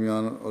ہمارے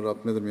درمیان اور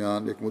اپنے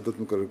درمیان ایک مدت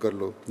مقرر کر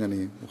لو،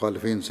 یعنی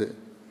مخالفین سے،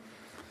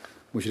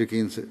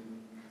 مشرکین سے،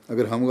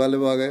 اگر ہم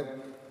غالب آ گئے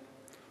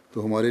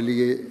تو ہمارے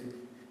لیے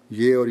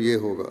یہ اور یہ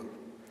ہوگا،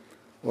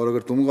 اور اگر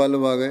تم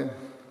غالب آ گئے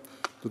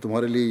تو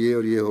تمہارے لیے یہ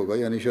اور یہ ہوگا،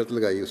 یعنی شرط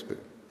لگائی اس پہ۔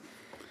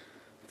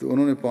 تو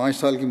انہوں نے 5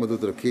 سال کی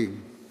مدت رکھی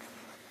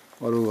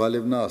اور وہ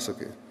غالب نہ آ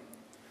سکے۔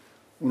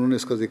 انہوں نے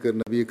اس کا ذکر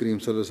نبی کریم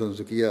صلی اللہ علیہ وسلم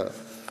سے کیا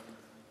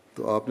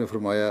تو آپ نے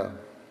فرمایا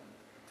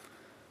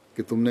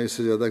کہ تم نے اس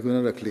سے زیادہ کیوں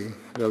نہ رکھ لی؟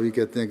 راوی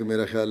کہتے ہیں کہ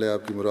میرا خیال ہے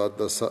آپ کی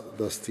مراد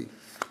 10 تھی۔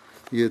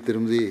 یہ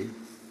ترمذی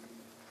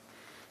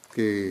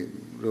کی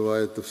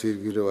روایت، تفسیر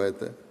کی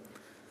روایت ہے۔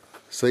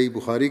 صحیح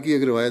بخاری کی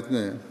ایک روایت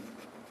میں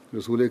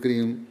رسول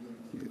کریم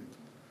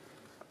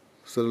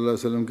صلی اللہ علیہ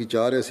وسلم کی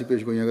 4 ایسی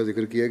پیش گوئیوں کا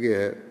ذکر کیا گیا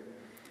ہے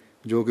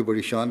جو کہ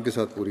بڑی شان کے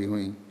ساتھ پوری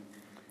ہوئیں۔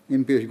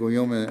 ان پیش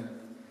گوئیوں میں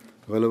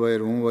غلبہ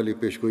روم والی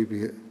پیش گوئی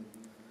بھی ہے۔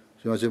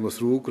 چنانچہ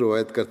مسروق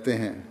روایت کرتے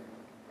ہیں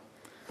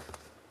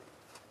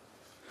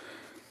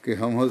کہ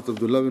ہم حضرت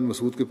عبداللہ بن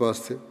مسعود کے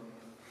پاس تھے۔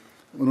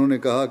 انہوں نے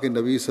کہا کہ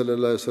نبی صلی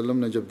اللہ علیہ وسلم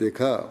نے جب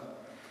دیکھا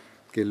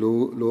کہ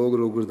لوگ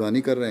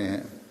روگردانی کر رہے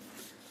ہیں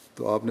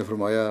تو آپ نے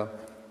فرمایا،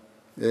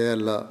 اے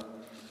اللہ،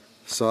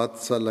 7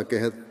 سالہ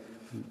قحط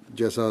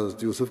جیسا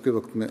حضرت یوسف کے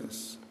وقت میں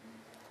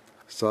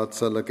 7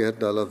 سالہ قحط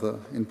ڈالا تھا،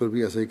 ان پر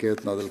بھی ایسا ہی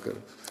قحط نازل کر۔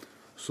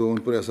 سو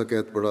ان پر ایسا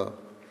قحط پڑا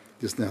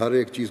جس نے ہر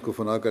ایک چیز کو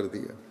فنا کر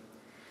دیا،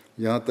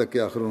 یہاں تک کہ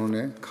آخر انہوں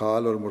نے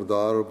کھال اور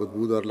مردار اور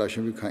بدبودار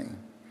لاشیں بھی کھائیں،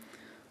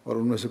 اور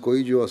ان میں سے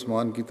کوئی جو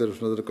آسمان کی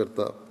طرف نظر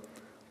کرتا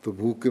تو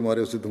بھوک کے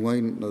مارے اسے دھواں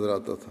ہی نظر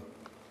آتا تھا۔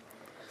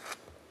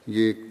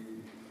 یہ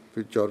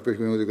پھر 4 پیش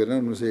گوئیوں کا ذکر ہے،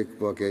 ان میں سے ایک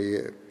واقعہ یہ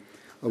ہے۔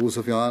 ابو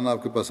سفیان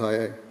آپ کے پاس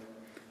آیا ہے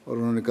اور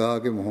انہوں نے کہا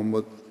کہ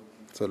محمد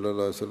صلی اللہ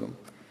علیہ وسلم،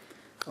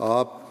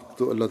 آپ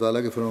تو اللہ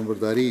تعالیٰ کی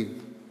فرمانبرداری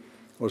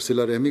اور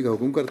صلہ رحمی کا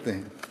حکم کرتے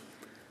ہیں،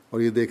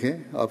 اور یہ دیکھیں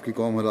آپ کی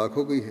قوم ہلاک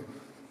ہو گئی ہے،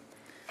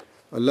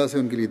 اللہ سے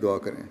ان کے لیے دعا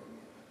کریں۔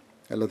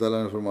 اللہ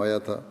تعالیٰ نے فرمایا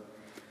تھا،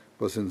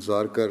 بس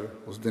انتظار کر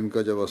اس دن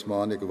کا جب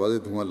آسمان ایک واضح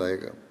دھواں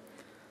لائے گا،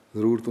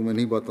 ضرور تم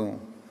انہی باتوں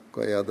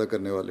کا اعادہ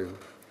کرنے والے ہو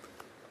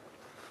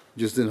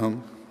جس دن ہم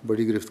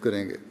بڑی گرفت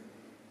کریں گے۔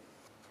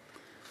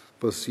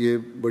 بس یہ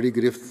بڑی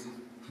گرفت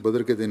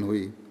بدر کے دن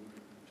ہوئی،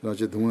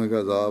 چنانچہ دھوئیں کا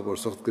عذاب اور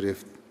سخت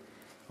گرفت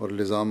اور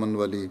لزامن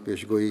والی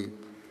پیشگوئی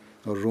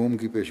اور روم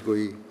کی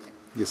پیشگوئی،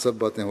 یہ سب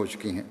باتیں ہو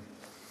چکی ہیں۔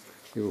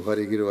 یہ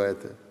بخاری کی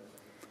روایت ہے۔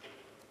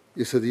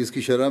 اس حدیث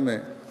کی شرح میں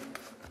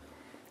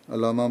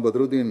علامہ بدر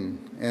الدین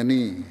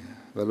عینی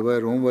غلبہ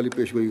روم والی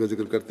پیشگوئی کا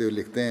ذکر کرتے ہوئے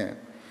لکھتے ہیں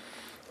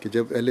کہ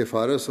جب اہل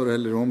فارس اور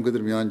اہل روم کے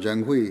درمیان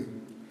جنگ ہوئی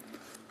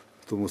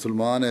تو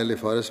مسلمان اہل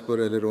فارس پر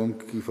اہل روم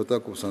کی فتح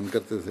کو پسند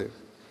کرتے تھے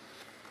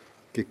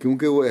کہ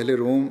کیونکہ وہ اہل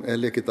روم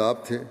اہل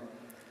کتاب تھے،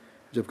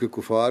 جبکہ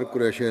کفار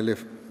قریش اہل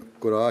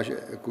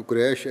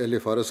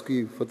فارس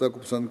کی فتح کو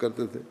پسند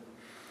کرتے تھے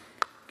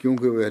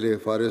کیونکہ وہ اہل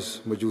فارس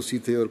مجوسی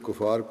تھے، اور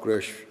کفار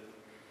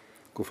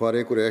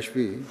قریش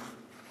بھی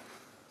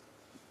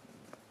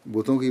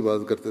بتوں کی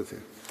عبادت کرتے تھے۔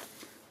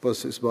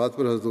 بس اس بات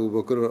پر حضرت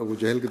ابوبکر اور ابو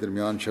جہل کے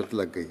درمیان شرط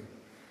لگ گئی،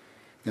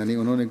 یعنی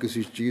انہوں نے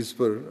کسی چیز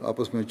پر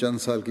آپس میں چند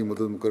سال کی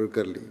مدت مقرر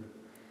کر لی۔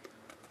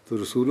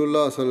 تو رسول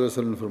اللہ صلی اللہ علیہ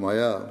وسلم نے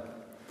فرمایا،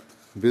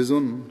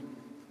 بزن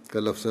کا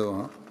لفظ ہے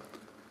وہاں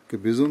کہ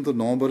بزن تو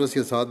 9 برس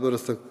یا 7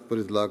 برس تک پر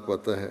اطلاق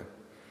پاتا ہے،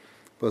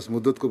 بس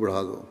مدت کو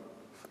بڑھا دو۔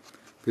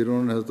 پھر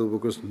انہوں نے حضرت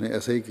ابوبکر نے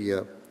ایسا ہی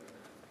کیا،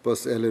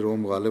 بس اہل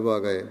روم غالب آ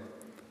گئے۔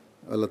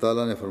 اللہ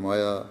تعالیٰ نے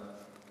فرمایا،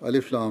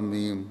 الف لام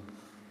میم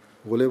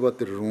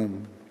غلبت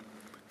الروم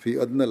فی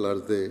ادنی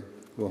الارض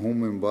وہم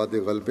من بعد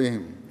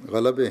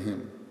غلبہم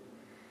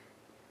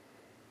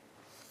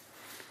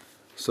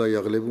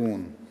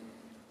سیغلبون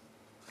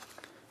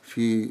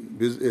فی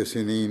بضع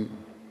سنین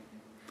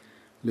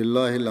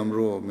للہ الامر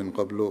من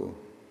قبل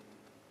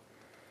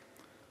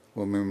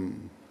ومن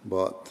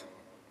بعد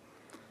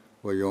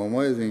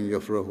ویومئذ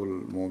یفرح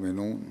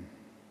المؤمنون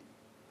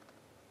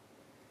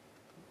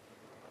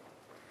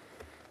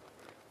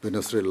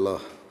بنصر اللہ۔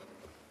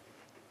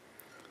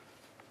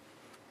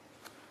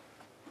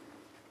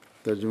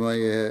 ترجمہ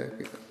یہ ہے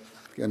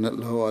کہ ان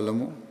اللہ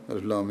عالم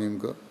الف لام میم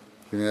کا،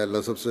 کہ میں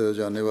اللہ سب سے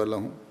جاننے والا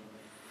ہوں۔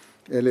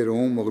 اہل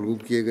روم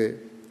مغلوب کیے گئے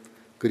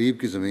قریب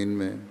کی زمین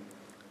میں،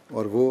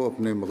 اور وہ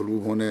اپنے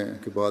مغلوب ہونے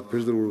کے بعد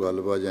پھر ضرور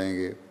غالب آ جائیں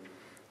گے۔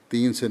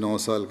 3 سے 9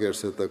 سال کے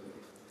عرصے تک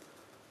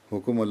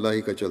حکم اللہ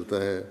ہی کا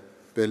چلتا ہے،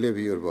 پہلے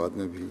بھی اور بعد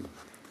میں بھی،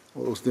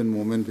 اور اس دن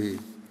مومن بھی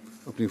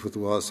اپنی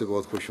فتوحات سے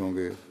بہت خوش ہوں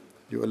گے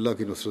جو اللہ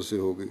کی نصرت سے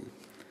ہوگی۔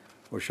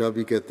 اور شاہ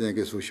بھی کہتے ہیں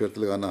کہ اس کو شرط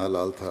لگانا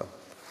حلال تھا۔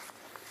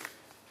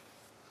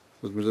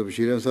 مرزا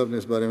بشیر احمد صاحب نے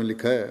اس بارے میں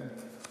لکھا ہے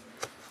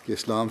کہ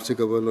اسلام سے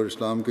قبل اور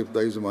اسلام کے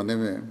ابتدائی زمانے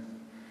میں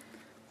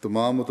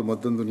تمام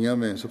متمدن دنیا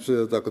میں سب سے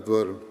زیادہ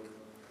طاقتور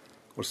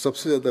اور سب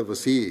سے زیادہ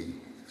وسیع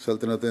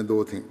سلطنتیں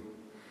 2 تھیں،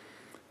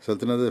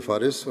 سلطنت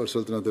فارس اور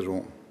سلطنت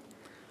روم،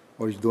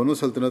 اور یہ دونوں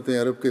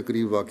سلطنتیں عرب کے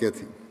قریب واقع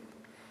تھیں۔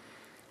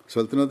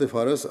 سلطنت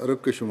فارس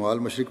عرب کے شمال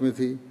مشرق میں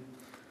تھی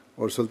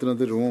اور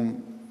سلطنت روم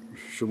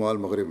شمال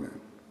مغرب میں۔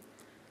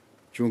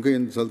 چونکہ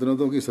ان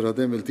سلطنتوں کی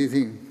سرحدیں ملتی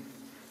تھیں،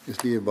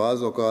 اس لیے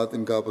بعض اوقات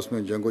ان کا آپس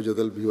میں جنگ و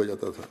جدل بھی ہو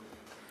جاتا تھا۔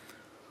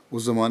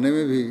 اس زمانے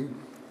میں بھی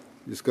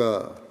جس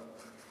کا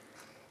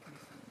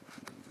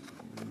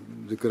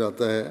ذکر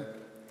آتا ہے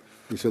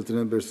یہ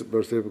سلطنت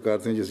برسر پکار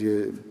تھیں، جیسے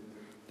یہ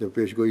جب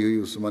پیش گوئی ہوئی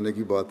اس زمانے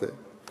کی بات ہے،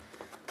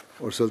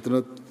 اور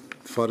سلطنت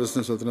فارس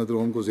نے سلطنت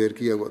روم کو زیر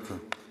کیا ہوا تھا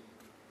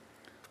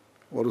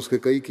اور اس کے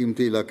کئی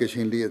قیمتی علاقے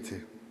چھین لیے تھے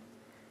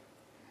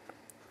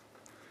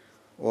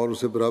اور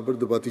اسے برابر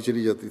دباتی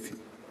چلی جاتی تھی۔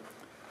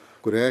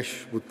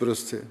 قریش بت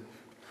پرست تھے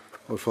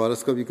اور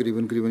فارس کا بھی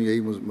قریباً یہی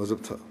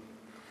مذہب تھا۔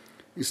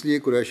 اس لیے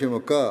قریش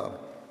مکہ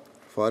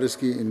فارس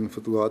کی ان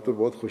فتوحات پر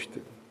بہت خوش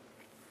تھے،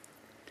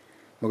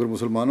 مگر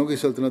مسلمانوں کی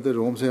سلطنت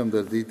روم سے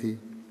ہمدردی تھی،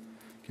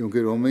 کیونکہ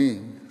رومی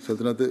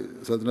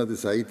سلطنت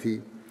عیسائی تھی،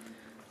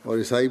 اور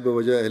عیسائی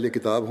بوجہ اہل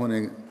کتاب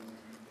ہونے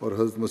اور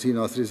حضرت مسیح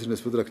ناصری سے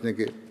نسبت رکھنے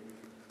کے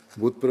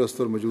بت پرست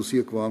اور مجوسی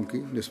اقوام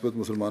کی نسبت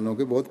مسلمانوں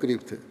کے بہت قریب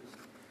تھے۔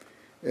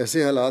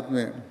 ایسے حالات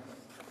میں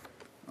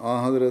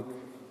حضرت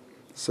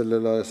صلی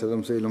اللہ علیہ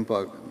وسلم سے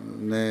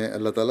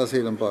اللہ تعالیٰ سے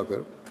علم پا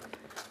کر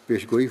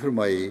پیش گوئی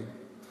فرمائی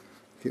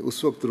کہ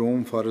اس وقت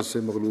روم فارس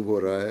سے مغلوب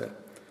ہو رہا ہے،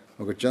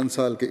 مگر چند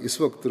سال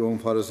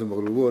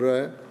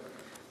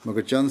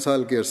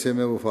کے عرصے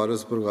میں وہ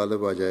فارس پر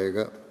غالب آ جائے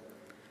گا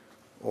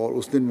اور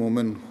اس دن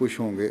مومن خوش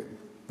ہوں گے۔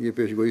 یہ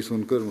پیش گوئی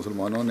سن کر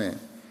مسلمانوں نے،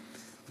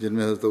 جن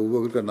میں حضرت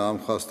ابوبکر کا نام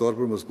خاص طور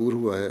پر مذکور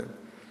ہوا ہے،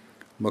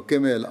 مکے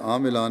میں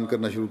عام اعلان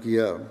کرنا شروع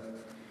کیا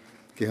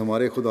کہ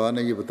ہمارے خدا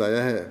نے یہ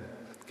بتایا ہے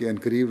کہ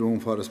عنقریب روم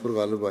فارس پر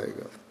غالب آئے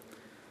گا۔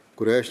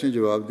 قریش نے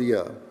جواب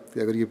دیا کہ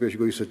اگر یہ پیش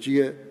گوئی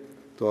سچی ہے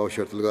تو آؤ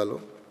شرط لگا لو،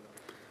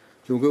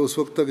 کیونکہ اس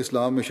وقت تک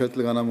اسلام میں شرط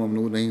لگانا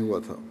ممنوع نہیں ہوا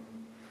تھا۔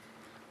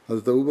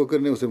 حضرت ابوبکر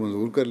نے اسے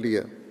منظور کر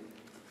لیا،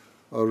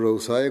 اور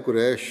رؤسائے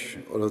قریش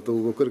اور حضرت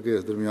ابوبکر کے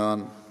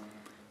درمیان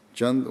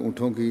چند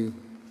اونٹوں کی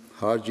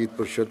ہار جیت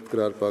پر شرط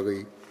قرار پا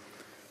گئی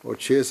اور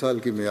 6 سال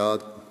کی میعاد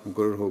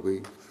مقرر ہو گئی۔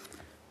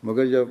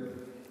 مگر جب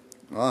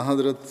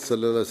حضرت صلی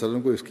اللہ علیہ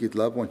وسلم کو اس کی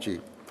اطلاع پہنچی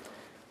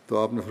تو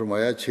آپ نے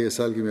فرمایا 6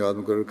 سال کی میعاد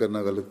مقرر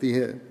کرنا غلطی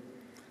ہے۔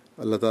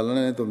 اللہ تعالیٰ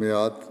نے تو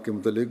میعاد کے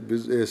متعلق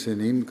بضع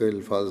سنین کے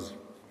الفاظ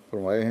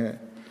فرمائے ہیں،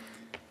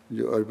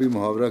 جو عربی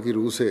محاورہ کی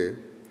روح سے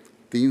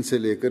 3 سے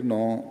لے کر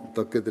 9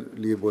 تک کے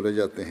لیے بولے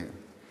جاتے ہیں۔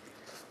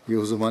 یہ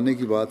اس زمانے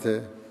کی بات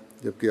ہے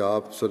جب کہ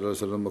آپ صلی اللہ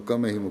علیہ وسلم مکہ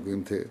میں ہی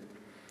مقیم تھے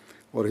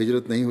اور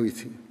ہجرت نہیں ہوئی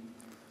تھی۔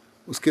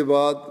 اس کے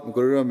بعد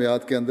مقررہ میعاد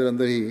کے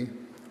اندر ہی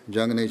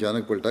جنگ نے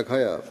اچانک پلٹا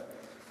کھایا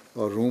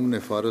اور روم نے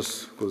فارس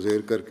کو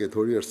زیر کر کے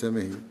تھوڑی عرصے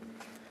میں ہی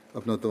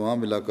اپنا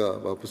تمام علاقہ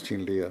واپس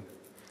چھین لیا۔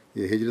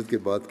 یہ ہجرت کے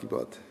بعد کی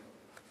بات ہے۔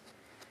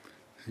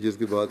 ہجرت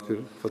کے بعد پھر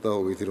فتح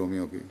ہو گئی تھی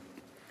رومیوں کی۔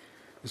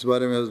 اس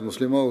بارے میں حضرت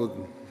مسلمہ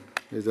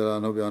رضی اللہ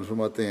عنہ بیان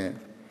فرماتے ہیں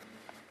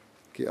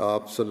کہ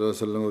آپ صلی اللہ علیہ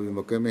وسلم ابھی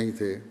مکے میں ہی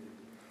تھے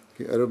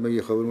کہ عرب میں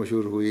یہ خبر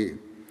مشہور ہوئی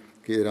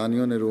کہ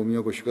ایرانیوں نے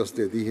رومیوں کو شکست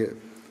دے دی ہے۔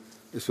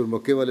 اس پر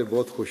مکے والے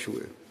بہت خوش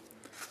ہوئے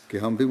کہ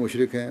ہم بھی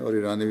مشرک ہیں اور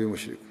ایرانی بھی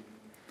مشرک۔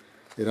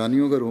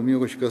 ایرانیوں کا رومیوں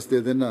کو شکست دے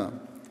دینا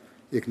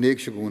ایک نیک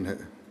شگون ہے،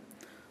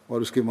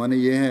 اور اس کے معنی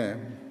یہ ہیں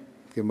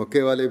کہ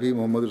مکے والے بھی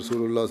محمد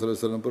رسول اللہ صلی اللہ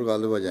علیہ وسلم پر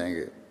غالب آ جائیں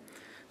گے۔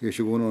 یہ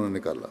شگون انہوں نے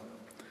نکالا۔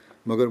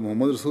 مگر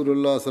محمد رسول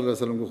اللہ صلی اللہ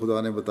علیہ وسلم کو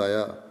خدا نے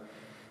بتایا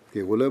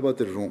کہ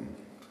غلبت الروم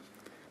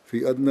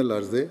فی ادنی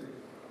الارض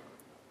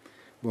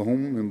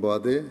وہم من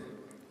بعد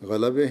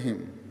غلبہم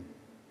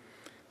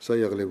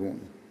سیغلبون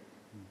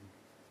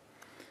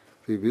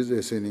فی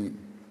بضع سنین۔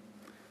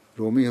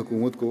 رومی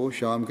حکومت کو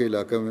شام کے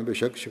علاقے میں بے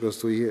شک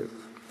شکست ہوئی ہے،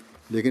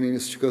 لیکن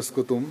اس شکست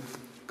کو تم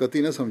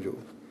قطعی نہ سمجھو۔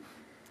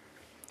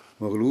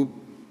 مغلوب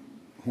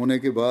ہونے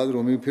کے بعد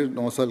رومی پھر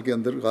 9 سال کے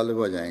اندر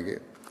غالب آ جائیں گے۔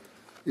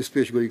 اس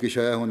پیش گوئی کے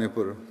شائع ہونے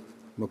پر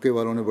مکے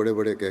والوں نے بڑے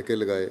بڑے کہکے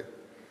لگائے،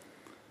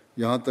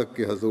 یہاں تک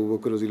کہ حضرت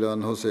ابوبکر رضی اللہ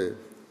عنہ سے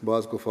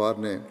بعض کفار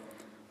نے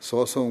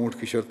 100 اونٹ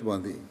کی شرط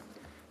باندھی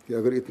کہ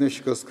اگر اتنے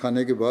شکست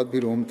کھانے کے بعد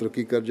بھی روم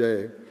ترقی کر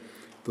جائے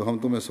تو ہم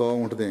تمہیں 100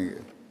 اونٹ دیں گے،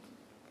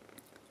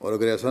 اور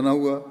اگر ایسا نہ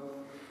ہوا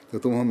تو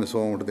تم ہمیں 100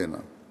 اونٹ دینا۔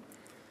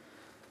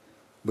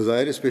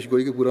 بظاہر اس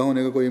پیشگوئی کے پورا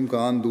ہونے کا کوئی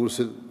امکان دور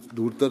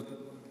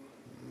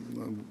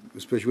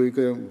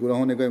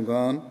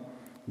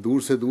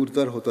سے دور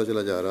تر ہوتا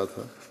چلا جا رہا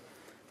تھا۔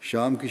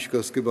 شام کی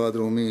شکست کے بعد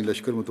رومی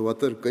لشکر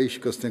متواتر کئی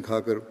شکستیں کھا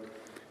کر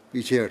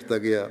پیچھے ہٹتا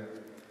گیا،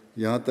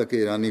 یہاں تک کہ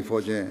ایرانی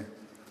فوجیں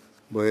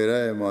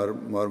بحیرہ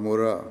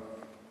مارمورا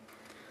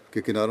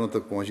کے کناروں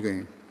تک پہنچ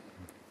گئیں۔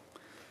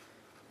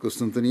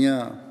 قسطنطنیہ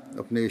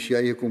اپنے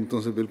ایشیائی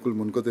حکومتوں سے بالکل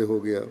منقطع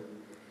ہو گیا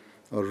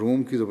اور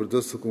روم کی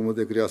زبردست حکومت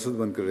ایک ریاست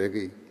بن کر رہ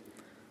گئی۔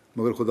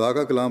 مگر خدا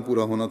کا کلام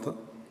پورا ہونا تھا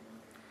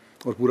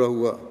اور پورا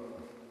ہوا۔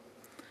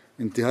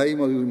 انتہائی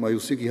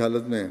مایوسی کی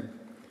حالت میں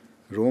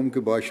روم کے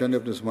بادشاہ نے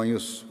اپنے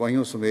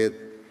سپاہیوں سمیت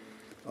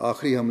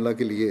آخری حملہ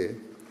کے لیے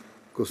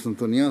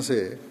قسطنطنیہ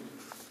سے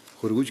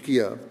خروج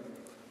کیا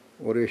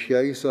اور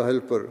ایشیائی ساحل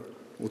پر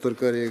اتر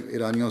کر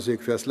ایرانیوں سے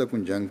ایک فیصلہ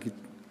کن جنگ کی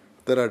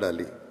طرح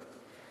ڈالی۔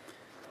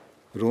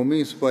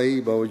 رومی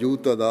سپاہی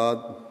باوجود تعداد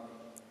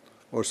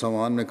اور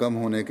سامان میں کم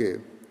ہونے کے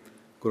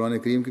قرآن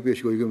کریم کی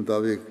پیشگوئی کے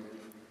مطابق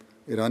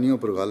ایرانیوں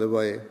پر غالب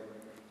آئے،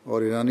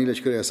 اور ایرانی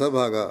لشکر ایسا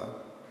بھاگا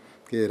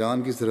کہ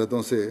ایران کی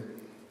سرحدوں سے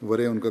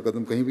ورے ان کا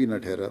قدم کہیں بھی نہ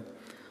ٹھہرا،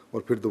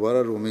 اور پھر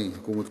دوبارہ رومی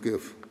حکومت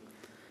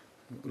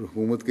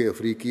کے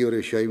افریقی اور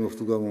ایشیائی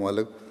مفتوحہ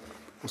ممالک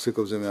اس کے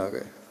قبضے میں آ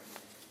گئے۔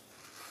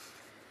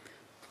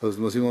 حضرت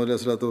مسیح علیہ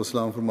الصلوۃ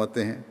والسلام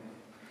فرماتے ہیں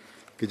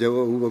کہ جب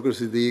ابوبکر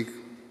صدیق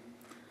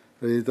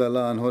رضی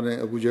اللہ عنہ نے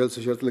ابو جہل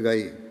سے شرط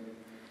لگائی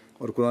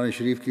اور قرآن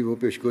شریف کی وہ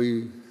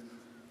پیشگوئی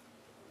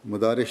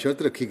مدار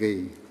شرط رکھی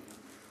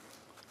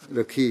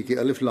کہ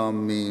الف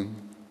لام میم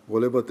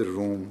غلبت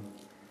الروم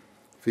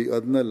فی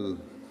ادنی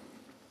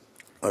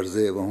الارض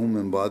وہم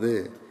من بعد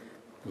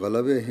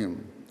غلبہم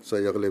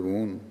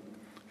سیغلبون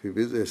فی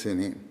بضع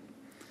سنین،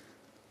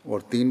 اور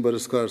 3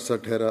 برس کا عرصہ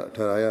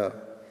ٹھہرایا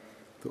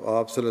تو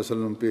آپ صلی اللہ علیہ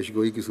وسلم پیش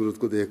گوئی کی صورت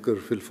کو دیکھ کر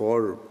فی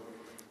الفور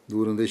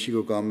دور اندیشی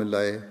کو کام میں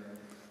لائے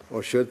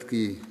اور شرط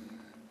کی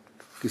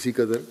کسی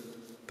قدر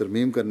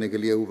ترمیم کرنے کے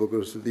لیے ابو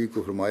بکر صدیق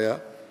کو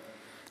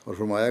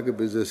فرمایا کہ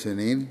بضع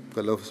سنین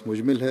کا لفظ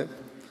مجمل ہے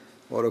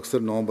اور اکثر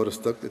 9 برس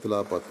تک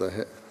اطلاق آتا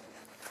ہے۔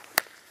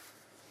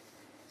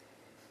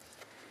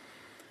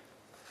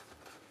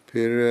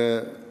 پھر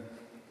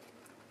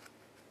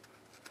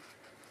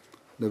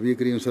نبی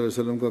کریم صلی اللہ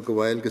علیہ وسلم کا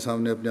قبائل کے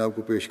سامنے اپنے آپ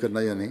کو پیش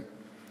کرنا، یعنی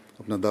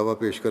اپنا دعویٰ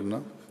پیش کرنا،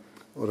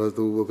 اور حضرت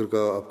ابو بکر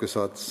کا آپ کے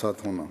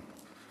ساتھ ہونا۔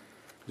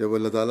 جب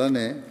اللہ تعالیٰ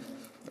نے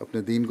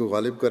اپنے دین کو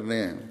غالب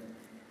کرنے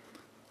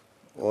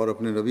اور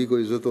اپنے نبی کو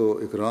عزت و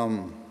اکرام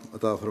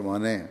عطا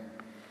فرمانے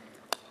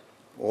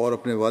اور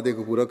اپنے وعدے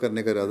کو پورا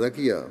کرنے کا ارادہ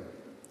کیا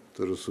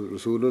تو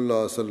رسول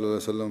اللہ صلی اللہ علیہ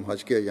وسلم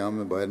حج کے ایام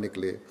میں باہر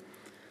نکلے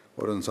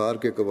اور انصار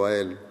کے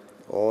قبائل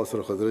اوس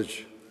اور خزرج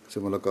سے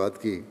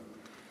ملاقات کی۔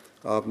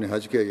 آپ نے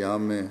حج کے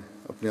ایام میں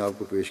اپنے آپ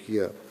کو پیش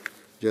کیا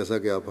جیسا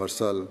کہ آپ ہر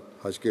سال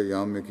حج کے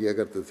ایام میں کیا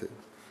کرتے تھے۔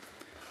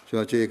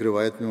 چنانچہ ایک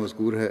روایت میں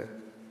مذکور ہے،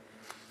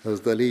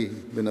 حضرت علی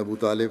بن ابو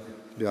طالب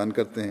بیان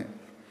کرتے ہیں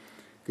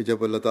کہ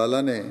جب اللہ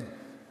تعالیٰ نے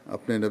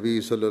اپنے نبی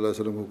صلی اللہ علیہ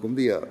وسلم کو حکم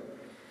دیا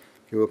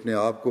کہ وہ اپنے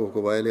آپ کو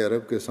قبائل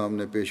عرب کے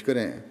سامنے پیش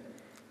کریں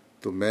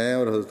تو میں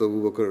اور حضرت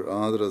ابو بکر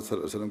حضرت صلی اللہ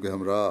علیہ وسلم کے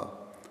ہمراہ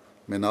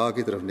مینا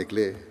کی طرف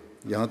نکلے،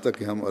 یہاں تک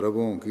کہ ہم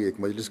عربوں کی ایک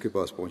مجلس کے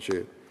پاس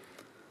پہنچے۔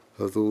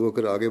 حضرت ابو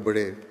بکر آگے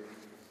بڑھے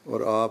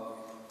اور آپ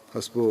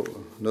حسب و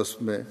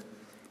نسب میں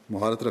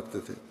مہارت رکھتے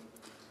تھے۔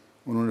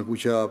 انہوں نے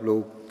پوچھا، آپ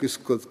لوگ کس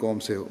قوم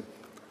سے ہو؟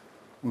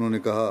 انہوں نے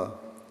کہا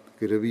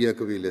کہ ربیہ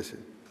قبیلے سے۔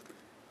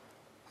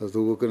 حضرت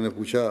ابو بکر نے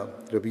پوچھا،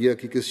 ربیہ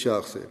کی کس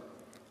شاخ سے؟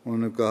 انہوں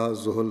نے کہا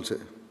زحل سے۔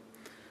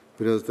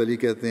 پھر حضرت علی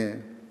کہتے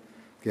ہیں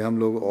کہ ہم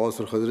لوگ اوس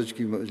اور خزرج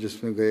کی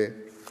مجلس میں گئے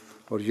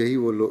اور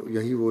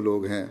یہی وہ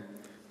لوگ ہیں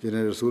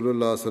جنہیں رسول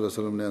اللہ صلی اللہ علیہ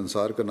وسلم نے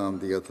انصار کا نام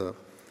دیا تھا،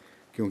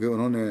 کیونکہ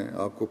انہوں نے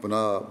آپ کو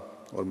پناہ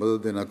اور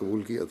مدد دینا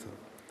قبول کیا تھا۔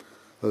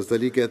 حضرت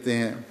علی کہتے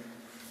ہیں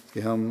کہ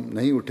ہم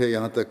نہیں اٹھے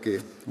یہاں تک کہ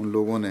ان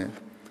لوگوں نے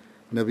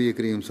نبی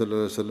کریم صلی اللہ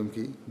علیہ وسلم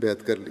کی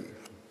بیعت کر لی۔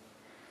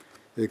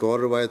 ایک اور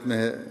روایت میں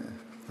ہے،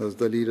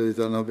 حضرت علی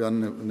رضی اللہ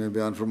عنہ نے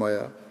بیان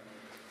فرمایا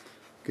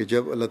کہ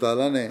جب اللہ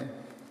تعالیٰ نے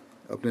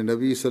اپنے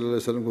نبی صلی اللہ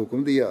علیہ وسلم کو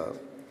حکم دیا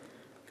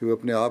کہ وہ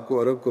اپنے آپ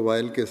کو عرب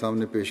قبائل کے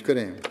سامنے پیش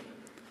کریں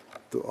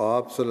تو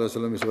آپ صلی اللہ علیہ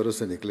وسلم اس غرض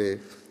سے نکلے۔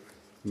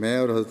 میں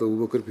اور حضرت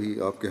ابوبکر بھی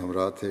آپ کے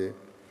ہمراہ تھے۔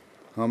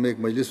 ہم ایک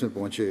مجلس میں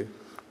پہنچے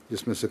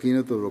جس میں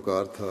سکینت و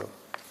وقار تھا۔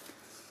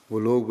 وہ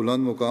لوگ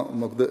بلند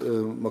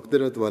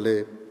مقدرت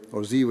والے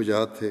اور ذی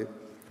وجاہت تھے۔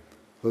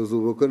 حضرت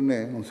ابوبکر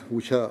نے ان سے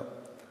پوچھا،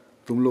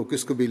 تم لوگ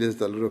کس قبیلے سے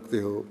تعلق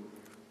رکھتے ہو؟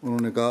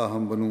 انہوں نے کہا،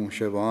 ہم بنو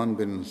شیبان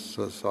بن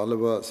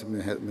ثعلبہ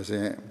میں سے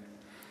ہیں۔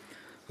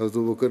 حضرت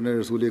ابوبکر نے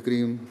رسول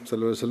کریم صلی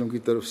اللہ علیہ وسلم کی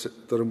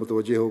طرف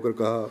متوجہ ہو کر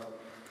کہا،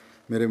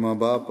 میرے ماں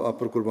باپ آپ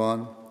پر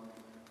قربان،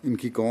 ان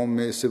کی قوم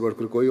میں اس سے بڑھ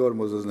کر کوئی اور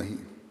معزز نہیں۔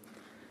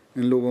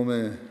 ان لوگوں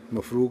میں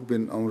مفروق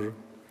بن عمر،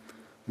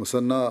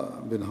 مثنہ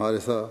بن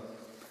حارثہ،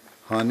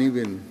 ہانی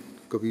بن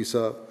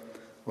قبیصہ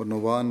اور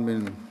نوبان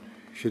بن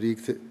شریک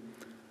تھے۔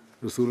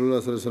 رسول اللہ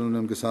صلی اللہ علیہ وسلم نے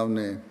ان کے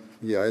سامنے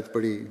یہ آیت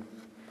پڑھی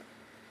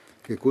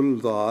کہ قل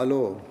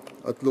تعالوا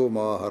اتلو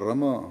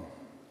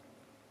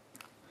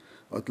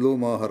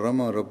ما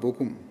حرم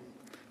ربکم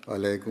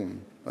علیکم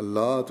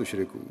اللہ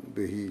تشرکوا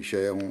بہ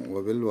شیئا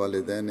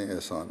وبالوالدین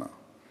احسانا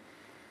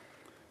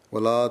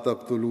ولا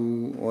تقتلوا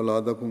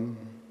اولادکم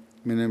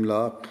من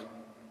املاق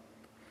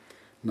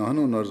نحن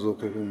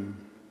نرزقکم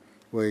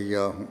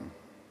وإیاہم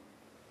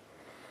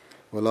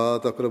ولا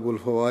تقربوا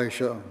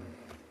الفواحش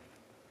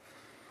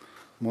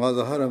ما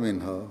ظہر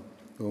منها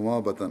وما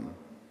بطن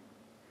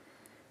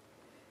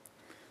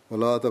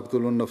ولا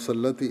تقتلوا النفس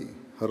التي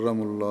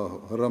حرم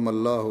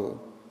اللہ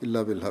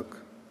الا بالحق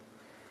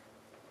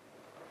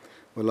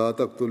ولا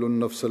تقتلوا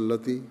النفس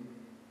التي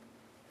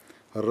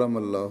حرم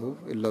اللہ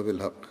الا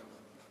بالحق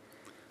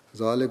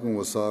ذالکم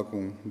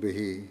وصاکم بہ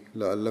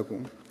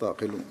لعلکم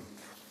تعقلون۔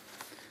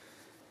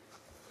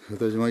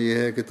 ترجمہ یہ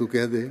ہے کہ تو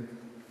کہہ دے،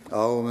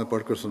 آؤ میں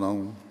پڑھ کر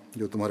سناؤں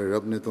جو تمہارے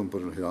رب نے تم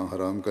پر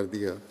حرام کر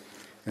دیا،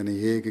 یعنی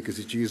یہ کہ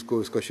کسی چیز کو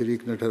اس کا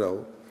شریک نہ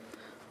ٹھہراؤ،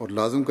 اور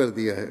لازم کر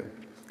دیا ہے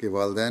کہ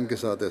والدین کے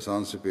ساتھ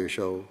احسان سے پیش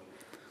آؤ،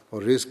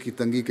 اور رزق کی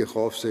تنگی کے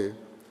خوف سے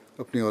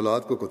اپنی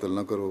اولاد کو قتل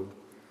نہ کرو۔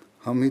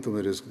 ہم ہی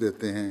تمہیں رزق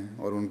دیتے ہیں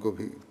اور ان کو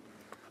بھی،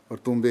 اور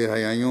تم بے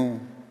حیائیوں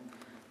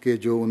کہ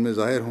جو ان میں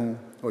ظاہر ہوں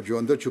اور جو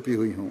اندر چھپی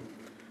ہوئی ہوں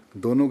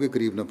دونوں کے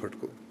قریب نہ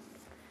پھٹکو،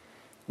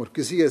 اور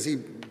کسی ایسی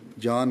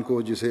جان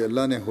کو جسے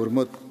اللہ نے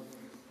حرمت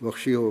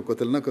بخشی ہو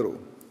قتل نہ کرو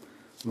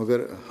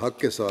مگر حق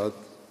کے ساتھ،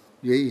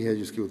 یہی ہے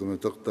جس کی وہ تمہیں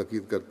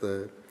تاکید کرتا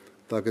ہے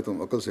تاکہ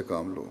تم عقل سے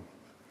کام لو۔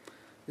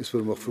 اس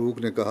پر مفروق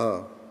نے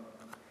کہا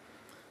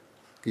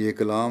کہ یہ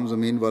کلام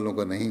زمین والوں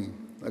کا نہیں،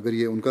 اگر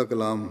یہ ان کا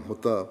کلام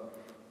ہوتا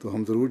تو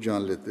ہم ضرور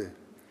جان لیتے۔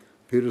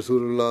 پھر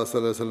رسول اللہ صلی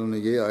اللہ علیہ وسلم نے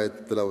یہ آیت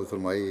تلاوت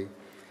فرمائی،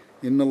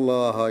 ان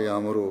اللہ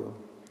یامر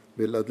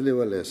بالعدل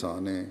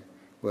والاحسان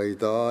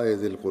وایتاء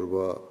ذی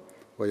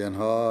القربی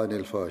وینہیٰ عن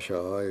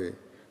الفحشاء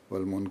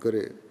والمنکر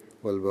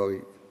والبغی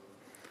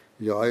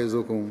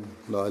یعظکم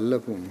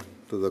لعلکم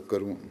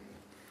تذکرون۔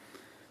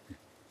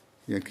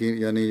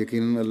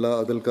 یقیناً اللہ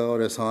عدل کا اور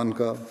احسان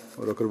کا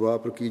اور اقربا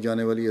پر کی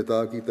جانے والی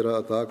عطا کی طرح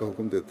عطا کا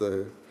حکم دیتا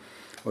ہے،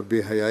 اور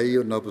بے حیائی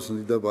اور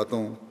ناپسندیدہ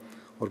باتوں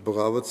اور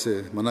بغاوت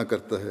سے منع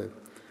کرتا ہے۔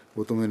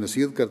 وہ تمہیں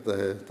نصیحت کرتا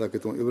ہے تاکہ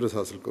تم عبرت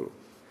حاصل کرو۔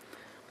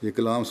 یہ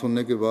کلام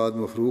سننے کے بعد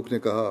مفروق نے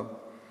کہا،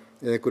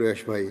 اے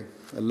قریش بھائی،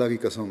 اللہ کی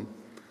قسم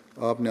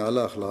آپ نے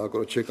اعلیٰ اخلاق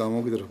اور اچھے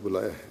کاموں کی طرف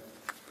بلایا ہے۔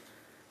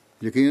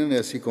 یقیناً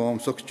ایسی قوم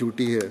سخت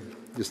جھوٹی ہے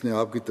جس نے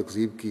آپ کی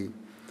تکذیب کی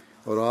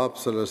اور آپ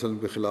صلی اللہ علیہ وسلم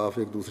کے خلاف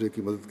ایک دوسرے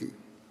کی مدد کی۔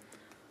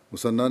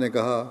 مثنیٰ نے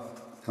کہا،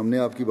 ہم نے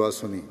آپ کی بات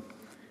سنی،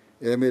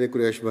 اے میرے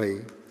قریش بھائی،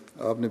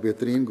 آپ نے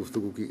بہترین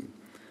گفتگو کی،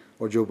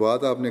 اور جو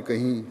باتیں آپ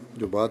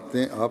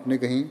نے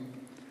کہیں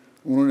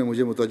انہوں نے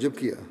مجھے متعجب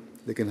کیا،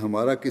 لیکن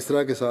ہمارا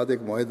کسریٰ کے ساتھ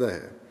ایک معاہدہ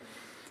ہے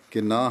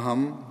کہ نہ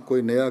ہم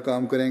کوئی نیا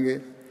کام کریں گے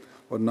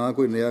اور نہ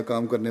کوئی نیا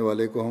کام کرنے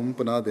والے کو ہم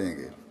پناہ دیں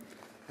گے،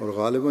 اور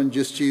غالباً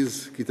جس چیز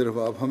کی طرف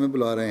آپ ہمیں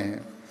بلا رہے ہیں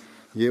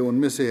یہ ان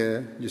میں سے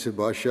ہے جسے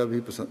بادشاہ بھی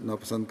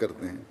ناپسند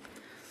کرتے ہیں۔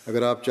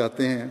 اگر آپ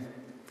چاہتے ہیں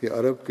کہ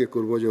عرب کے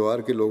قرب و جوار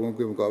کے لوگوں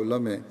کے مقابلہ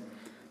میں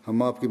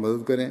ہم آپ کی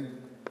مدد کریں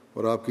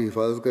اور آپ کی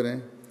حفاظت کریں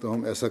تو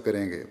ہم ایسا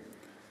کریں گے۔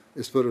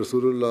 اس پر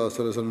رسول اللہ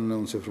صلی اللہ علیہ وسلم نے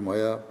ان سے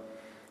فرمایا،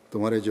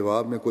 تمہارے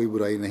جواب میں کوئی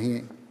برائی نہیں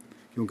ہے،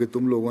 کیونکہ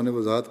تم لوگوں نے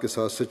وضاحت کے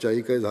ساتھ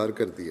سچائی کا اظہار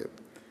کر دیا۔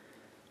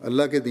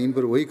 اللہ کے دین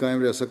پر وہی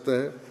قائم رہ سکتا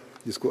ہے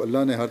جس کو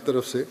اللہ نے ہر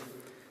طرف سے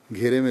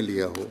گھیرے میں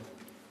لیا ہو۔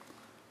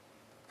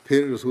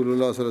 پھر رسول اللہ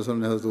صلی اللہ علیہ وسلم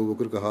نے حضرت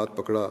ابوبکر کا ہاتھ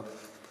پکڑا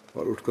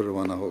اور اٹھ کر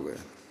روانہ ہو گئے۔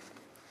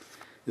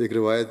 ایک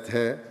روایت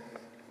ہے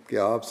کہ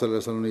آپ صلی اللہ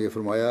علیہ وسلم نے یہ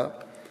فرمایا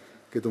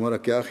کہ تمہارا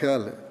کیا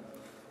خیال ہے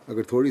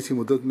اگر تھوڑی سی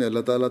مدت میں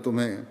اللہ تعالیٰ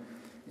تمہیں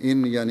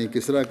یعنی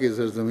کسریٰ کی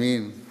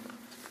سرزمین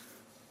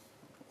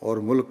اور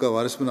ملک کا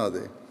وارث بنا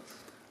دے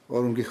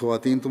اور ان کی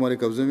خواتین تمہارے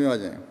قبضے میں آ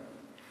جائیں،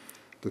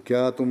 تو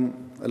کیا تم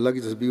اللہ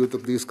کی تسبیح و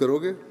تقدیس کرو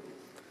گے؟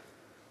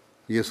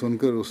 یہ سن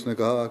کر اس نے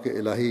کہا کہ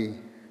الہی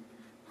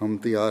ہم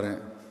تیار ہیں،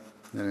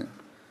 یعنی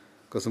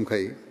قسم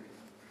کھائی۔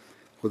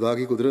 خدا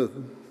کی قدرت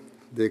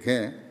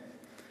دیکھیں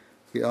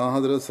کہ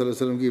حضرت صلی اللہ علیہ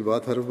وسلم کی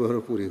بات حرف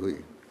بحرف پوری ہوئی،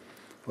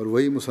 اور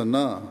وہی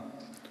مثنیٰ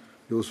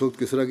جو اس وقت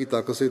کسریٰ کی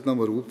طاقت سے اتنا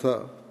مرعوب تھا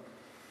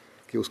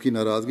کہ اس کی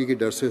ناراضگی کے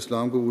ڈر سے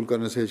اسلام قبول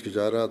کرنے سے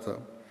ہچکچا رہا تھا،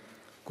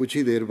 کچھ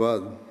ہی دیر بعد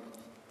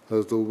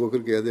حضرت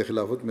ابوبکر کے عہد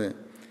خلافت میں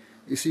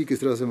اسی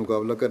کسریٰ سے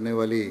مقابلہ کرنے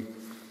والی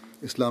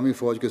اسلامی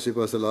فوج کے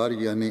سپہ سالار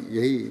یعنی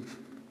یہی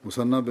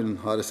مثنیٰ بن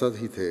حارثہ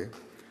ہی تھے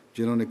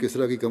جنہوں نے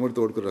کسریٰ کی کمر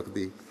توڑ کر رکھ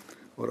دی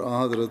اور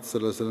حضرت صلی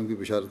اللہ علیہ وسلم کی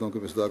بشارتوں کے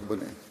مصداق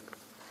بنے۔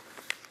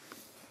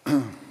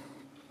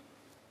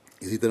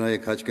 اسی طرح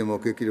ایک حج کے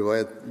موقع کی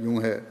روایت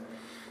یوں ہے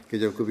کہ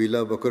جب قبیلہ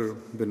بکر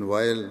بن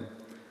وائل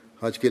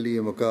حج کے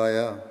لیے مکہ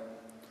آیا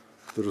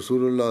تو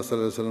رسول اللہ صلی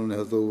اللہ علیہ وسلم نے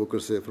حضرت ابوبکر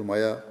سے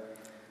فرمایا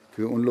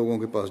کہ ان لوگوں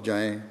کے پاس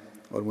جائیں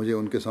اور مجھے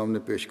ان کے سامنے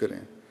پیش کریں،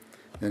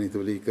 یعنی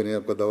تبلیغ کریں،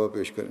 آپ کا دعویٰ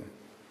پیش کریں۔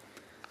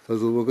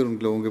 حضرت ابوبکر ان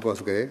لوگوں کے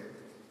پاس گئے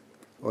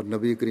اور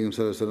نبی کریم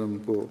صلی اللہ علیہ وسلم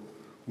کو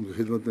ان کی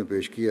خدمت میں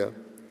پیش کیا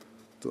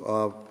تو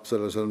آپ صلی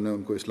اللہ علیہ وسلم نے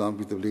ان کو اسلام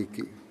کی تبلیغ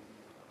کی۔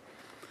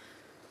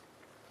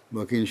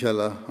 باقی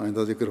انشاءاللہ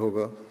آئندہ ذکر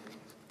ہوگا۔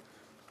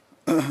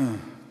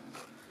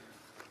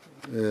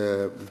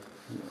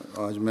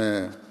 آج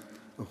میں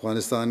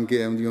افغانستان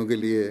کے احمدیوں کے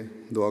لیے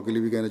دعا کے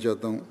لیے بھی کہنا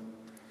چاہتا ہوں۔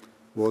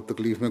 بہت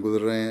تکلیف میں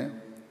گزر رہے ہیں،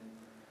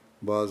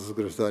 بعض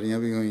گرفتاریاں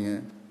بھی ہوئی ہیں،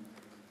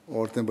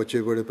 عورتیں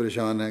بچے بڑے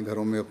پریشان ہیں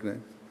گھروں میں اپنے،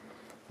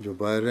 جو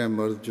باہر ہیں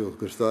مرد جو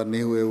گرفتار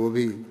نہیں ہوئے وہ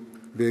بھی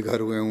بے گھر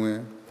ہوئے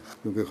ہیں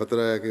کیونکہ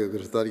خطرہ ہے کہ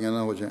گرفتاریاں نہ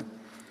ہو جائیں۔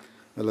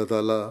 اللہ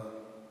تعالیٰ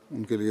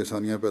ان کے لیے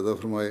آسانیاں پیدا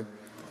فرمائے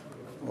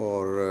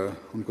اور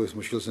ان کو اس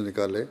مشکل سے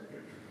نکالے۔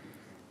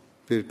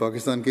 پھر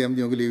پاکستان کے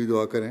احمدیوں کے لیے بھی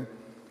دعا کریں،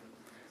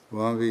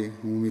 وہاں بھی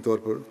عمومی طور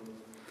پر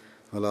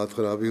حالات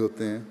خراب ہی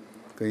ہوتے ہیں،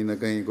 کہیں نہ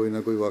کہیں کوئی نہ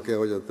کوئی واقعہ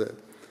ہو جاتا ہے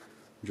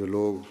جو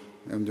لوگ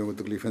احمدیوں کو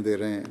تکلیفیں دے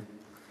رہے ہیں۔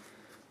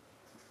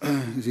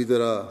 اسی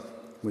طرح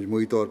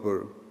مجموعی طور پر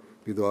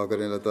بھی دعا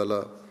کریں اللہ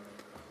تعالیٰ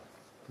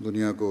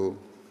دنیا کو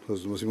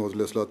حضرت مسیح موعود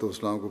علیہ الصلوۃ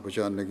والسلام کو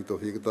پہچاننے کی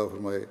توفیق عطا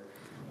فرمائے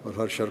اور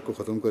ہر شر کو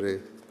ختم کرے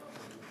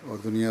اور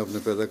دنیا اپنے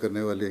پیدا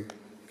کرنے والے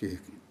کی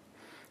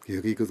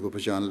حقیقت کو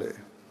پہچان لے۔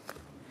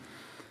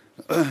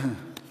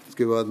 اس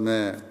کے بعد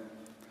میں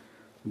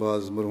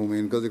بعض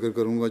مرحومین کا ذکر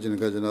کروں گا جن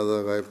کا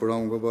جنازہ غائب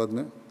پڑھاؤں گا بعد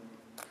میں۔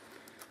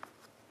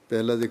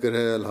 پہلا ذکر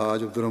ہے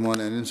الحاج عبد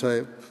الرحمن عینن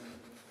صاحب،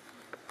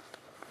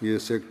 یہ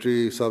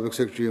سابق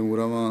سیکٹری امور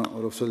عامہ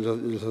اور افسر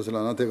جلسہ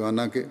سالانہ تھے،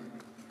 گانا کے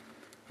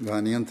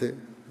گھانین تھے۔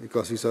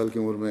 81 سال کی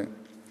عمر میں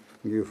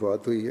یہ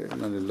وفات ہوئی ہے،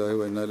 انا للہ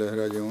و انا الیہ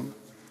راجعون۔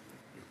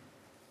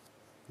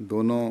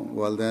 دونوں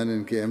والدین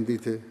ان کے احمدی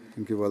تھے،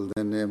 ان کے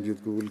والدین نے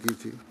احمدیت قبول کی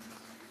تھی۔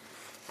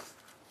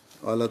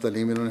 اعلیٰ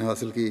تعلیم انہوں نے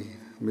حاصل کی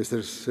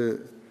مصر سے،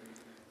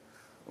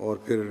 اور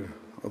پھر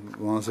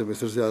وہاں سے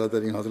مصر سے اعلیٰ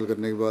تعلیم حاصل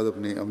کرنے کے بعد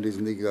اپنی عملی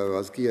زندگی کا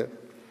آغاز کیا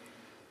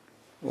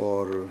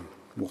اور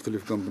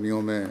مختلف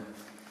کمپنیوں میں،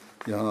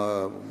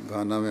 یہاں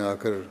گھانا میں آ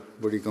کر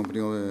بڑی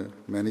کمپنیوں میں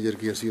مینیجر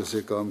کی حیثیت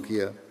سے کام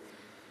کیا۔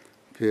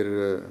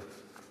 پھر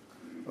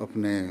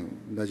اپنے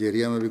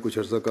نائجیریا میں بھی کچھ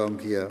عرصہ کام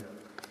کیا،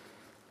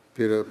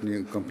 پھر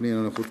اپنی کمپنی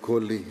انہوں نے خود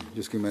کھول لی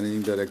جس کی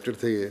مینیجنگ ڈائریکٹر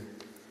تھے. یہ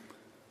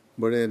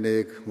بڑے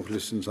نیک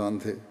مخلص انسان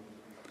تھے.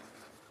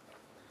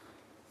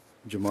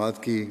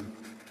 جماعت کی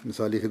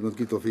مثالی خدمت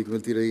کی توفیق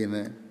ملتی رہی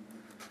انہیں.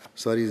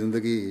 ساری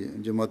زندگی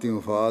جماعتی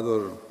مفاد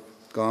اور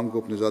کام کو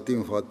اپنے ذاتی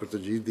مفاد پر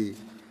ترجیح دی.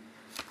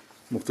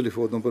 مختلف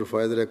عہدوں پر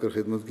فائز رہ کر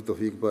خدمت کی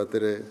توفیق پاتے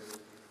رہے.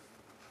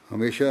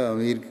 ہمیشہ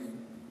امیر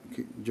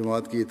کی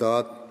جماعت کی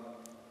اطاعت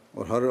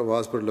اور ہر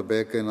آواز پر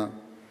لبیک کہنا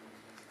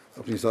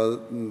اپنی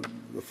سعادت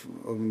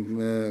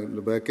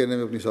لبیک کہنے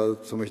میں اپنی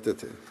سعادت سمجھتے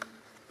تھے.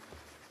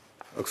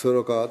 اکثر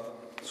اوقات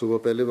صبح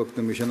پہلے وقت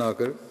میں مشن آ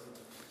کر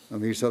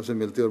امیر صاحب سے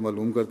ملتے اور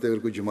معلوم کرتے، اگر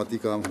کوئی جماعتی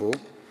کام ہو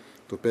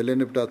تو پہلے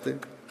نپٹاتے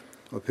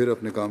اور پھر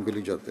اپنے کام کے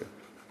لیے جاتے.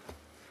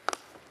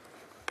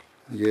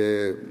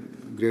 یہ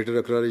گریٹر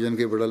اکرا ریجن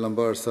کے بڑا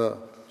لمبا عرصہ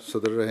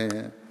صدر رہے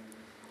ہیں.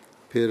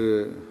 پھر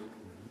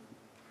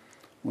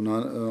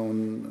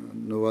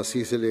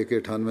 89 سے لے کے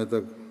 98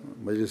 تک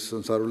مجلس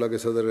انصار اللہ کے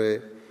صدر رہے.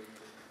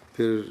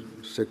 پھر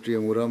سیکٹری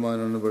امور عامہ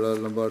انہوں نے بڑا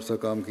لمبا عرصہ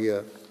کام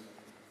کیا.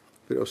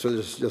 پھر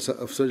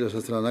افسر جلسہ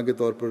سالانہ کے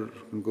طور پر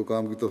ان کو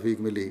کام کی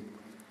توفیق ملی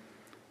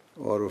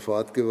اور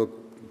وفات کے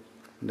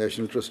وقت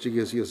نیشنل ٹرسٹی کی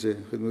حیثیت سے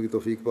خدمت کی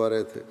توفیق پا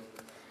رہے تھے.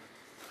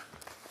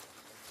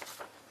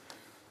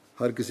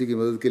 ہر کسی کی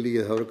مدد کے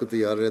لیے ہر وقت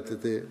تیار رہتے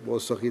تھے.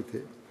 بہت سخی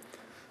تھے.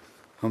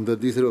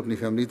 ہمدردی صرف اپنی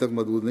فیملی تک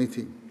محدود نہیں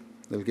تھی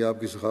بلکہ آپ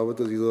کی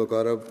سخاوت عزیز و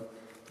اقارب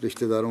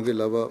رشتہ داروں کے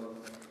علاوہ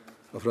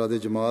افراد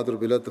جماعت اور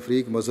بلا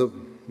تفریق مذہب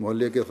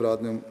محلے کے افراد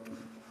میں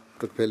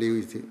تک پھیلی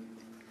ہوئی تھی.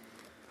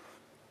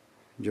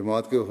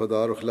 جماعت کے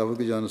وفادار اور خلافت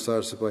کی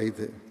جانثار سپاہی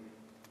تھے.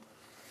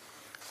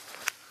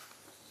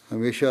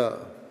 ہمیشہ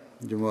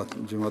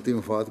جماعتی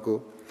مفاد کو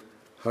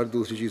ہر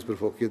دوسری چیز پر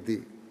فوقیت دی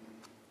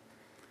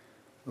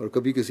اور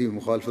کبھی کسی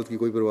مخالفت کی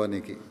کوئی پرواہ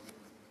نہیں کی.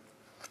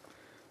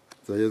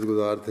 تہجد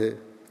گزار تھے.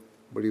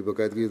 بڑی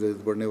باقاعدگی سے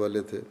تہجد پڑھنے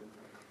والے تھے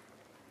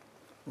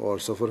اور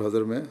سفر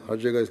حضر میں ہر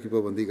جگہ اس کی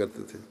پابندی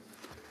کرتے تھے.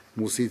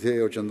 موسی تھے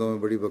اور چندوں میں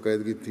بڑی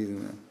باقاعدگی تھی.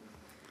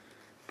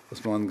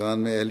 عثمان خان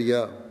میں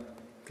اہلیہ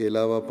کے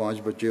علاوہ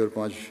 5 بچے اور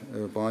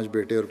 5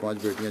 بیٹے اور 5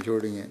 بیٹیاں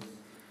چھوڑ رہی ہیں.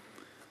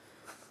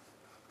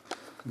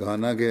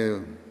 گھانا کے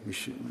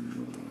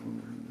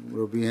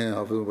مربی ہیں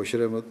حافظ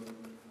بشر احمد،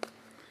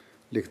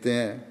 لکھتے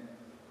ہیں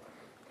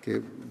کہ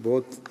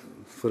بہت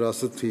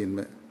فراست تھی ان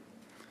میں.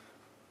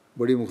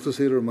 بڑی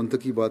مختصر اور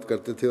منطقی بات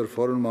کرتے تھے اور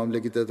فوراً معاملے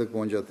کی تہہ تک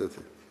پہنچ جاتے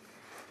تھے.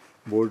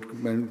 بورڈ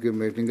کے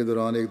میٹنگ کے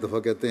دوران ایک دفعہ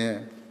کہتے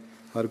ہیں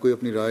ہر کوئی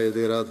اپنی رائے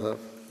دے رہا تھا.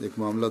 ایک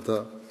معاملہ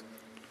تھا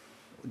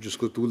جس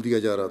کو طول دیا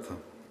جا رہا تھا.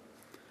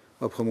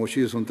 اب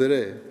خاموشی سے سنتے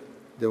رہے.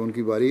 جب ان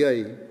کی باری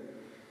آئی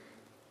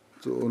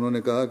تو انہوں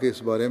نے کہا کہ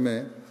اس بارے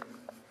میں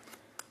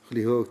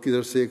خلیفہ وقت کی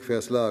طرف سے ایک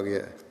فیصلہ آ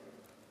گیا ہے،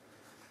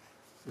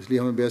 اس لیے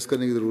ہمیں بحث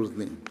کرنے کی ضرورت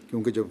نہیں،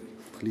 کیونکہ جب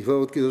خلیفہ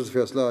وقت کی طرف سے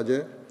فیصلہ آ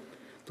جائے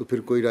تو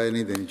پھر کوئی رائے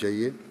نہیں دینی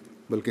چاہیے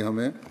بلکہ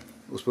ہمیں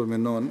اس پر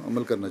من و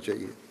عمل کرنا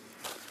چاہیے.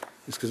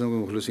 اس قسم کے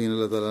مخلصین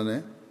اللہ تعالیٰ نے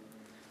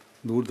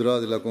دور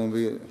دراز علاقوں میں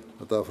بھی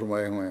عطا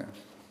فرمائے ہوئے ہیں.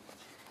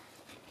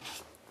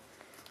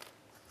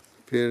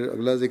 پھر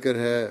اگلا ذکر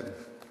ہے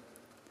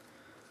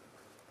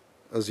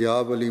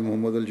اضیاب علی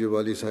محمد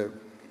الجوالی صاحب،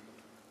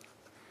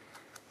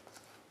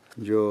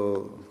 جو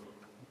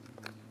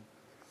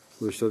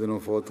گزشتہ دنوں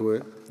فوت ہوئے.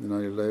 انا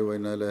للہ و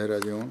انا الیہ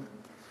راجعون.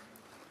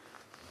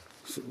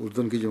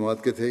 اردن کی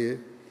جماعت کے تھے. یہ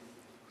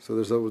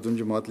صدر صاحب اردن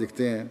جماعت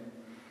لکھتے ہیں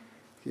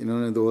کہ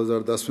انہوں نے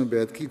 2010 میں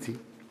بیعت کی تھی.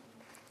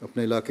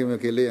 اپنے علاقے میں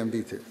اکیلے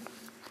احمدی تھے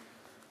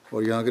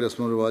اور یہاں کے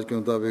رسم و رواج کے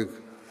مطابق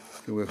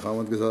کیونکہ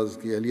خاوند کے ساتھ اس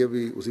کی اہلیہ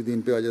بھی اسی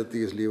دین پہ آ جاتی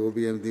ہے، اس لیے وہ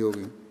بھی احمدی ہو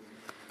گئی.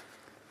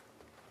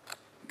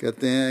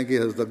 کہتے ہیں کہ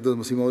حضرت اقدس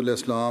مسیح موعود علیہ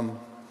السلام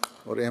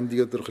اور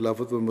احمدیت اور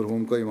خلافت پر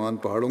مرحوم کا ایمان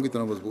پہاڑوں کی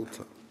طرح مضبوط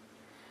تھا.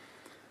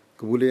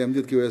 قبول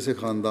احمدیت کی وجہ سے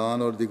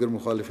خاندان اور دیگر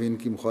مخالفین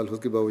کی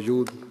مخالفت کے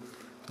باوجود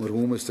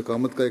مرحوم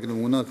استقامت کا ایک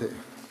نمونہ تھے.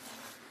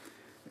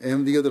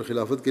 احمدیت اور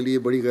خلافت کے لیے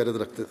بڑی غیرت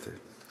رکھتے تھے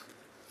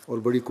اور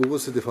بڑی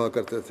قوت سے دفاع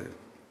کرتے تھے.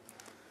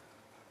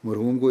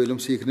 مرحوم کو علم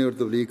سیکھنے اور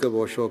تبلیغ کا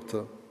بہت شوق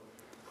تھا.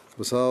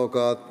 بسا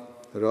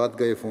اوقات رات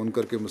گئے فون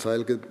کر کے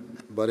مسائل کے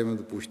بارے میں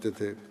پوچھتے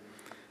تھے.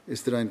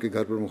 اس طرح ان کے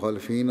گھر پر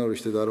مخالفین اور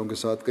رشتہ داروں کے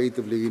ساتھ کئی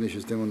تبلیغی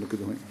نشستیں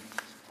منعقد ہوئیں.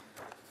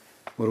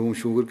 مرحوم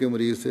شوگر کے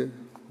مریض تھے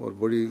اور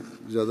بڑی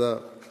زیادہ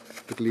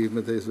تکلیف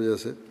میں تھے اس وجہ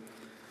سے،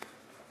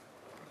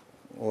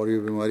 اور یہ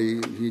بیماری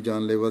ہی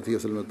جان لیوا تھی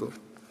اصل میں. تو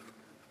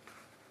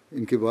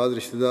ان کے بعد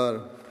رشتہ دار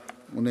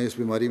انہیں اس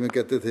بیماری میں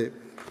کہتے تھے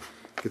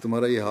کہ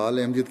تمہارا یہ حال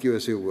احمدیت کی وجہ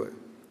سے ہوا ہے،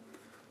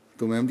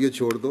 تم احمدیت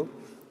چھوڑ دو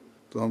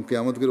تو ہم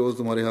قیامت کے روز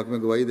تمہارے حق میں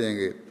گواہی دیں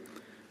گے.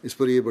 اس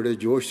پر یہ بڑے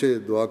جوش سے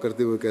دعا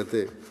کرتے ہوئے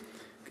کہتے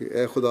کہ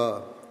اے خدا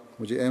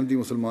مجھے احمدی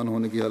مسلمان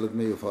ہونے کی حالت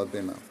میں یہ وفات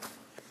دینا.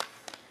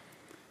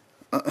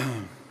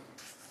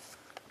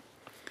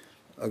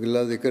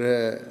 اگلا ذکر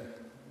ہے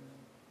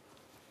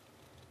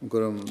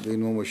مکرم دین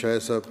محمد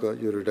شاہد صاحب کا،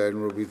 جو ریٹائرڈ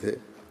مربی تھے،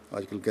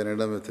 آج کل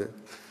کینیڈا میں تھے.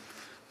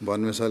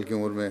 92 سال کی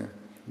عمر میں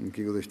ان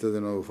کی گزشتہ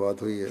دنوں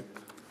وفات ہوئی ہے.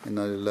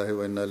 انا للہ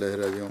و انا الیہ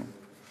راجعون.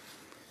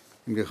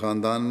 ان کے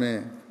خاندان میں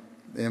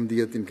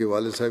احمدیت ان کے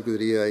والد صاحب کے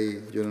ذریعے آئی،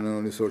 جنہوں نے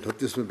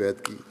 1938 میں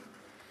بیعت کی،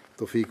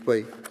 توفیق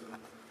پائی۔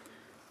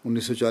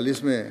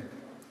 1940 میں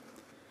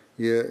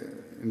یہ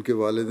ان کے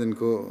والد ان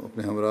کو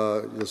اپنے ہمراہ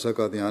جلسہ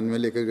قادیان میں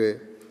لے کے گئے،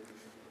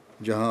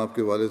 جہاں آپ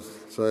کے والد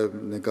صاحب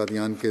نے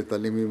قادیان کے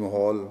تعلیمی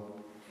ماحول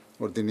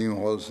اور دینی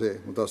ماحول سے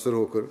متاثر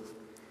ہو کر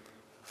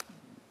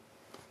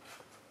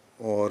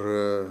اور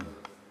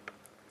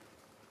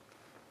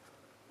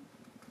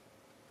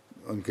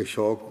ان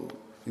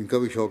کا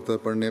بھی شوق تھا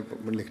پڑھنے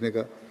لکھنے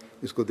کا،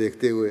 اس کو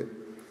دیکھتے ہوئے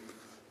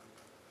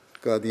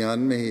قادیان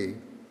میں ہی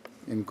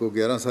ان کو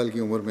 11 سال کی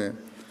عمر میں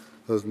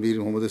حضرت میر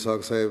محمد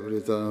اسحاق صاحب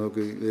رضی اللہ عنہ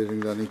کی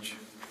نگرانی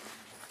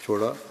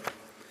چھوڑا،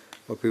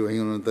 اور پھر وہیں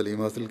انہوں نے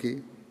تعلیم حاصل کی۔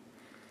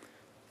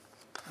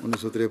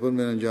 1953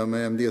 میں انہوں نے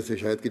جامعہ احمدیہ سے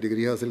شہادت کی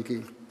ڈگری حاصل کی،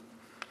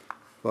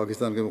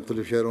 پاکستان کے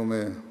مختلف شہروں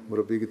میں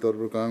مربی کے طور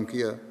پر کام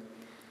کیا،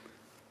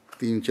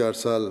 3-4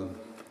 سال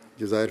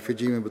جزائر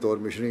فجی میں بطور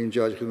مشنری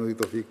انچارج خدمت کی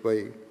توفیق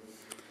پائی،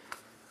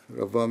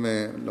 ربوہ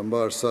میں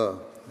لمبا عرصہ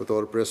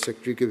بطور پریس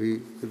سیکرٹری کے بھی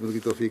خدمت کی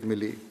توفیق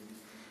ملی۔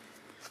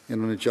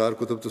 انہوں نے 4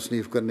 کتب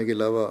تصنیف کرنے کے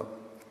علاوہ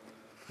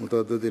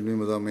متعدد علمی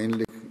مضامین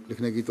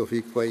لکھنے کی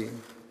توفیق پائی۔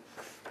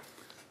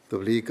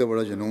 تبلیغ کا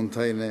بڑا جنون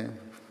تھا انہیں،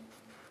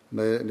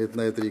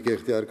 نئے طریقے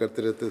اختیار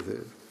کرتے رہتے تھے۔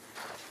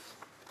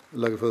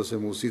 اللہ کے فضل سے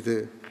موسی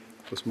تھے۔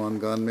 عثمان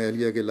خان میں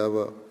اہلیہ کے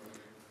علاوہ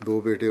 2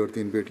 بیٹے اور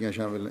 3 بیٹیاں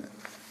شامل ہیں۔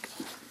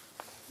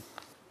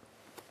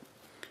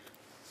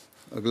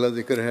 اگلا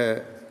ذکر ہے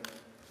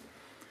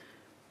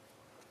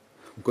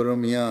مکرم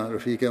میاں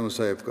رفیق احمد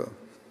صاحب کا،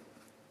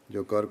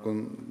 جو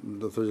کارکن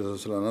دفتر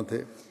جلسہ سالانہ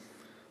تھے۔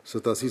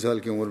 87 سال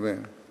کی عمر میں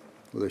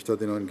گزشتہ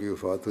دنوں ان کی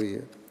وفات ہوئی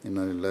ہے،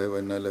 انا للہ و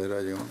انا الیہ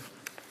راجعون۔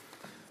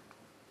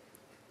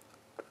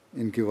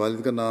 ان کے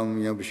والد کا نام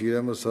میاں بشیر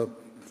احمد صاحب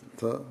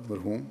تھا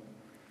مرحوم۔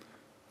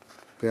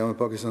 قیام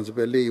پاکستان سے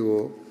پہلے ہی وہ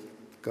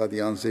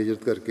قادیان سے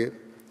ہجرت کر کے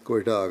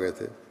کوئٹہ آ گئے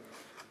تھے،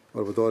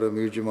 اور بطور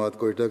امیر جماعت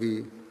کوئٹہ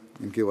کی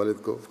ان کے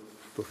والد کو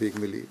توفیق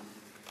ملی۔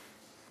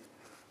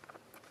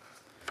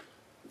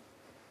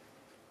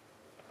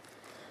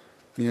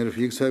 میاں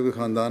رفیق صاحب کے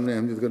خاندان میں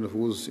احمدیت کا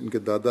نفوذ ان کے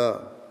دادا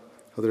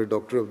حضرت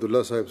ڈاکٹر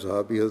عبداللہ صاحب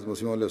صحابی حضرت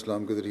مسیح علیہ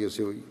السلام کے ذریعے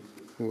سے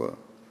ہوا۔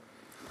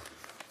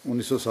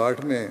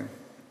 1960 میں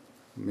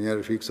میاں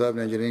رفیق صاحب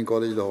نے انجینئرنگ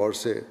کالج لاہور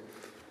سے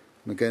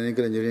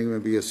میکینیکل انجینئرنگ میں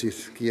بی ایس سی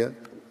کیا۔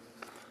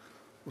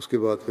 اس کے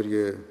بعد پھر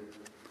یہ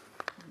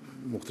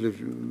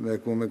مختلف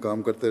محکموں میں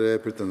کام کرتے رہے،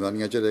 پھر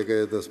تنزانیہ چلے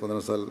گئے،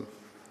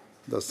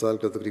 10 سال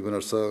کا تقریباً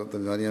عرصہ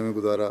تنزانیہ میں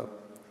گزارا،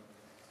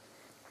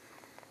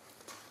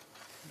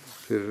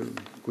 پھر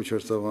کچھ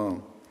عرصہ وہاں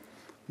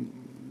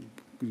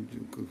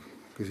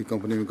کسی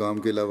کمپنی میں کام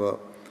کے علاوہ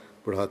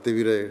پڑھاتے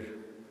بھی رہے۔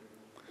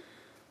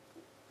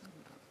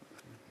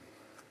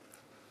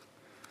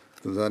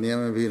 تنزانیہ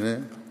میں بھی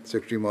انہیں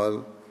سیکرٹری مال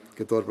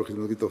کے طور پر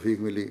خدمت کی توفیق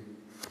ملی۔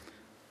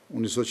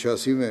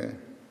 1986 میں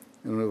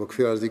انہوں نے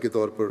وقفے عارضی کے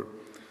طور پر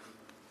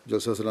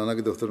جلسہ سالانہ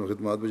کے دفتر میں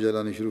خدمات بجا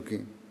لانی شروع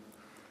کیں،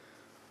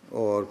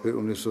 اور پھر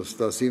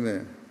 1987 میں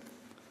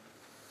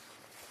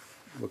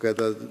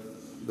باقاعدہ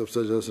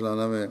دفتر جلسہ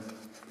سالانہ میں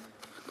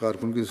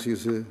کارکن کی حیثیت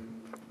سے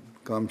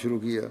کام شروع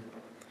کیا۔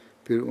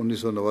 پھر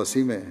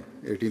 1989 میں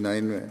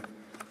 89 میں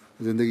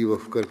زندگی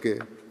وقف کر کے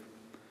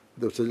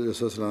دفتر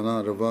جلسہ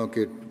سالانہ رواں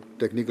کے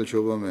ٹیکنیکل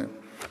شعبہ میں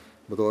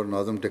بطور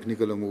ناظم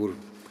ٹیکنیکل امور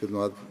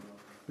خدمات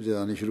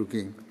بجانی شروع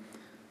کیں،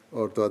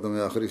 اور تعدم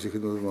آخری سے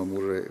خدمت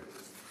معمور رہے۔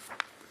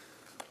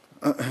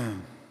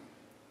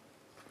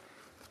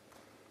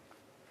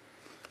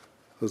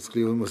 حضرت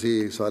خلیفہ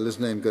المسیح ثالث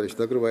نے ان کا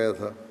رشتہ کروایا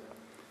تھا،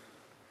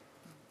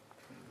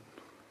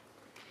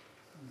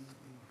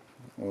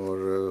 اور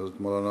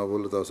مولانا ابو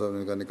العطا صاحب نے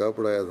ان کا نکاح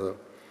پڑھایا تھا۔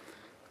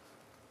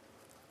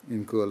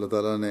 ان کو اللہ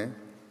تعالیٰ نے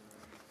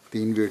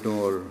 3 بیٹوں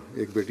اور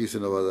 1 بیٹی سے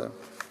نوازا۔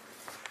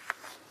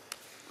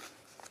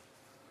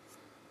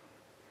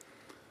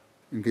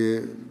 ان کے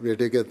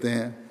بیٹے کہتے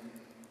ہیں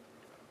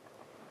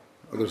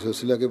اگر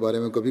سلسلہ کے بارے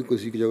میں کبھی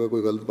کسی کی جگہ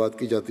کوئی غلط بات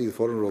کی جاتی تو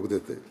فوراً روک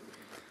دیتے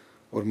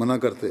اور منع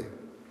کرتے۔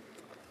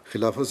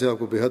 خلافت سے آپ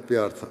کو بے حد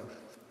پیار تھا۔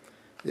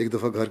 ایک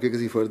دفعہ گھر کے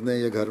کسی فرد نے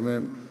یا گھر میں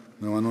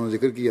مہمانوں نے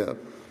ذکر کیا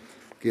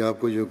کہ آپ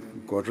کو جو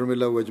کوارٹر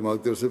ملا ہوا جماعت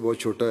کی طرف سے بہت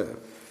چھوٹا ہے،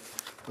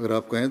 اگر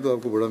آپ کہیں تو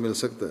آپ کو بڑا مل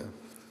سکتا ہے۔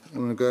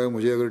 انہوں نے کہا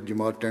مجھے اگر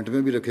جماعت ٹینٹ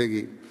میں بھی رکھے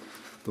گی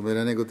تو میں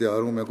رہنے کو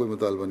تیار ہوں، میں کوئی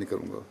مطالبہ نہیں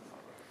کروں گا۔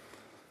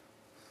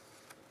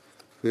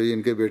 پھر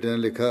ان کے بیٹے نے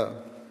لکھا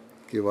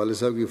کہ والد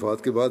صاحب کی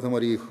وفات کے بعد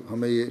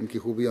ہمیں یہ ان کی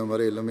خوبیاں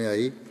ہمارے علم میں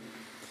آئی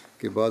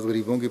کہ بعض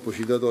غریبوں کی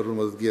پوشیدہ طور پر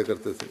مدد کیا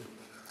کرتے تھے۔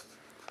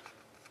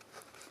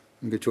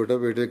 ان کے چھوٹا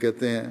بیٹے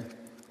کہتے ہیں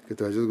کہ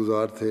تہجد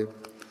گزار تھے،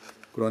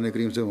 قرآن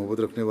کریم سے محبت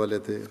رکھنے والے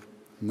تھے،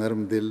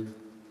 نرم دل،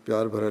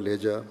 پیار بھرا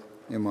لہجہ،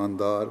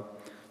 ایماندار،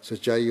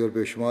 سچائی اور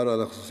بے شمار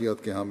اعلیٰ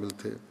خصوصیات کے حامل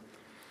تھے۔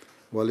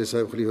 والد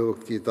صاحب خلیفہ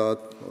وقت کی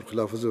اطاعت اور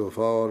خلافت سے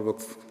وفا اور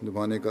وقت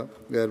نبھانے کا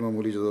غیر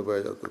معمولی جذبہ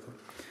پایا جاتا تھا۔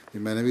 یہ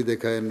میں نے بھی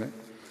دیکھا ہے ان میں۔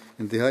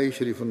 انتہائی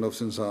شریف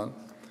النفس انسان،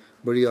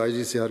 بڑی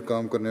عاجزی سے ہر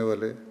کام کرنے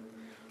والے،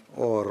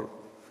 اور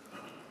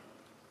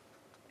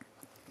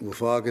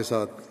وفا کے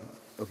ساتھ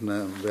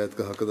اپنا بیعت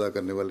کا حق ادا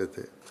کرنے والے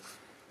تھے۔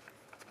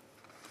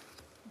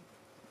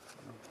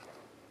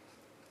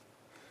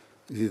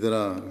 اسی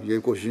طرح یہ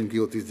کوشش ان کی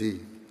ہوتی تھی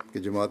کہ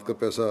جماعت کا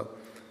پیسہ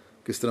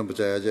کس طرح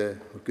بچایا جائے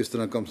اور کس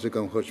طرح کم سے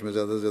کم خرچ میں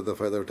زیادہ سے زیادہ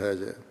فائدہ اٹھایا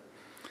جائے.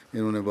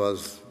 انہوں نے بعض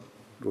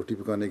روٹی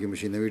پکانے کی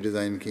مشینیں بھی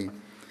ڈیزائن کیں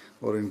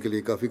اور ان کے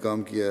لیے کافی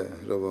کام کیا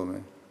ہے روا میں.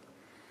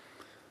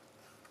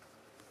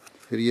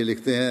 پھر یہ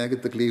لکھتے ہیں کہ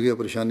تکلیف یا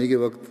پریشانی کے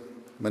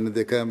وقت میں نے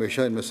دیکھا ہے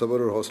ہمیشہ ان میں صبر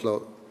اور حوصلہ ہو.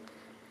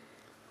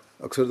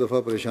 اکثر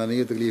دفعہ پریشانی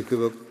یا تکلیف کے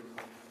وقت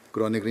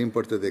قرآن کریم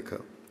پڑھتے دیکھا.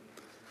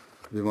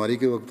 بیماری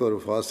کے وقت اور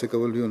وفات سے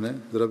قبل بھی انہیں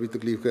ذرا بھی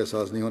تکلیف کا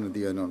احساس نہیں ہونے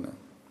دیا. انہوں نے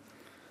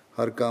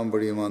ہر کام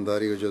بڑی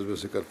ایمانداری اور جذبے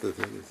سے کرتے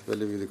تھے.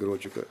 پہلے بھی ذکر ہو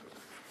چکا ہے.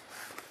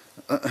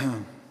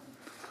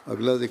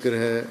 اگلا ذکر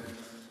ہے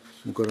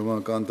مکرمہ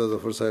کانتا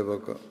ظفر صاحبہ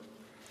کا،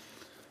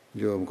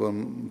 جو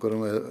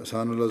مکرمہ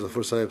احسان اللہ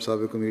ظفر صاحب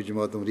سابق امیر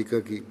جماعت امریکہ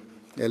کی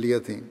اہلیہ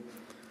تھیں.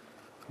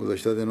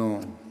 گزشتہ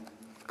دنوں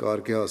کار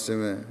کے حادثے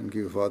میں ان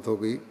کی وفات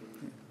ہو گئی.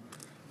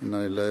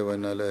 انا للہ و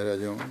انا الیہ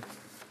راجعون.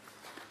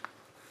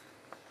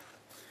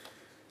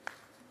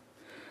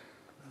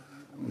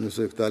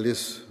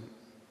 1941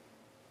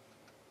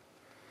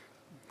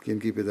 کی ان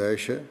کی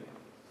پیدائش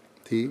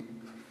تھی.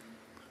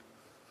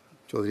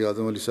 چودھری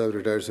اعظم علی صاحب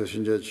ریٹائرڈ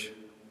سیشن جج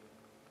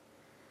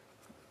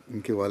ان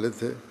کے والد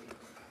تھے.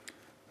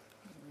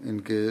 ان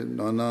کے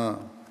نانا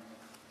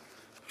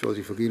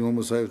چودھری فقیر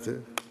محمد صاحب تھے،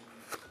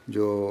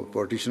 جو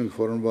پارٹیشن کے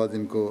فوراً بعد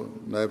ان کو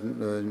نائب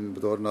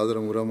بطور ناظر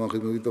امور عامہ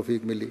خدمت کی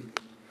توفیق ملی.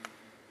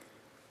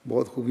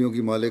 بہت خوبیوں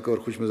کی مالک اور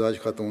خوش مزاج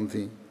خاتون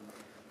تھیں.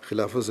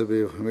 خلافت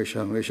سے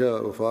ہمیشہ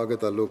وفا کا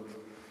تعلق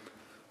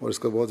اور اس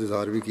کا بہت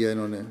اظہار بھی کیا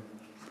انہوں نے.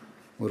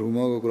 مرحومہ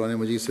کو قرآن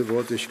مجید سے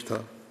بہت عشق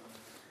تھا.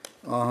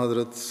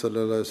 حضرت صلی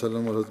اللہ علیہ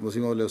وسلم اور حضرت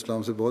مسیح علیہ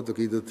السلام سے بہت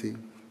عقیدت تھی.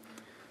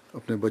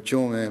 اپنے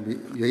بچوں میں بھی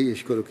یہی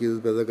عشق اور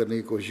عقیدت پیدا کرنے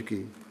کی کوشش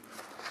کی.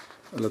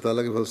 اللہ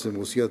تعالیٰ کے فضل سے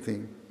موسیہ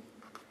تھیں.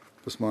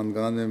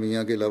 پسماندگان میں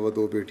میاں کے علاوہ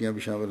 2 بیٹیاں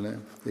بھی شامل ہیں.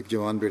 ایک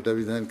جوان بیٹا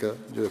بھی تھا ان کا،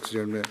 جو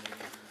ایکسیڈنٹ میں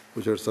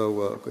کچھ عرصہ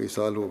ہوا، کئی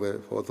سال ہو گئے،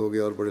 فوت ہو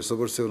گیا، اور بڑے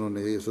صبر سے انہوں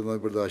نے یہ صدمہ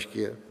برداشت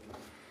کیا.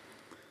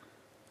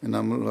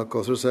 انعام الحق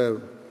کوثر صاحب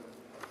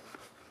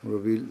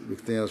مربی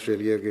لکھتے ہیں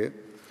آسٹریلیا کے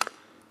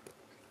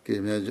کہ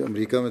میں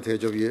امریکہ میں تھے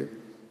جب یہ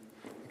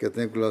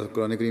کہتے ہیں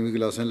قرآن کریم کی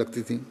کلاسیں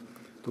لگتی تھیں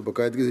تو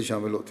باقاعدگی سے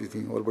شامل ہوتی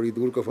تھیں اور بڑی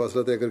دور کا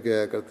فاصلہ طے کر کے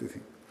آیا کرتی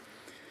تھیں.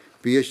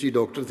 پی ایچ ڈی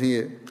ڈاکٹر تھیں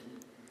یہ،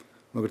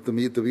 مگر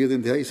طبیعت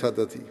انتہائی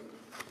سادہ تھی.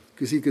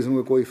 کسی قسم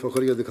کا کوئی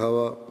فخر یا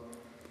دکھاوا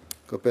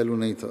کا پہلو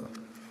نہیں تھا.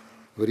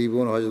 غریبوں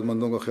اور حاجت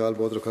مندوں کا خیال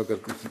بہت رکھا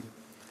کرتی تھیں.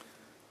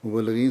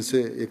 مبلغین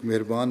سے ایک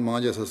مہربان ماں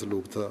جیسا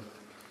سلوک تھا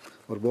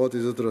اور بہت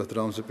عزت اور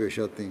احترام سے پیش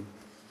آتی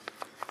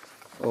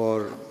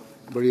اور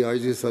بڑی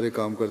عاجزی سے سارے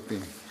کام کرتی.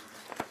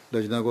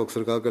 لجنا کو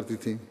اکثر کہا کرتی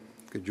تھیں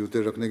کہ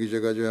جوتے رکھنے کی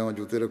جگہ جو ہے وہاں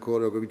جوتے رکھو،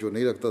 اور اگر جو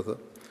نہیں رکھتا تھا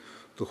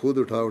تو خود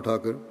اٹھا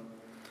کر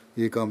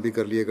یہ کام بھی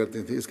کر لیا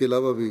کرتی تھیں. اس کے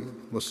علاوہ بھی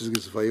مسجد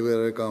کی صفائی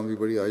وغیرہ کا کام بھی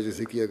بڑی عاجزی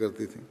سے کیا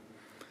کرتی تھیں.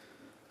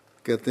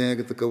 کہتے ہیں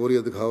کہ تکبر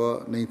یا دکھاوا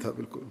نہیں تھا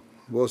بالکل.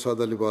 بہت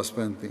سادہ لباس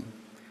پہنتی،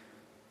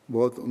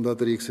 بہت عمدہ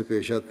طریقے سے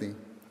پیش آتی.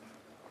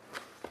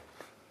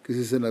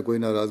 کسی سے نہ کوئی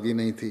ناراضگی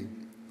نہیں تھی.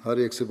 ہر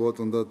ایک سے بہت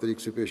عمدہ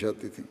طریقے سے پیش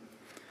آتی تھیں.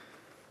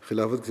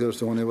 خلافت کی طرف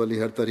سے ہونے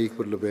والی ہر تحریک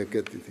پر لبیک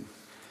کہتی تھیں.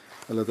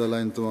 اللہ تعالیٰ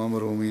ان تمام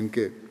مرحومین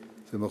کے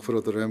سے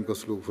مغفرت اور رحم کا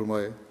سلوک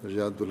فرمائے،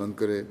 درجات بلند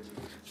کرے.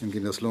 ان کی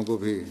نسلوں کو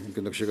بھی ان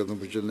کے نقش قدم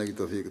پر چلنے کی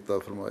توفیق عطا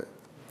فرمائے.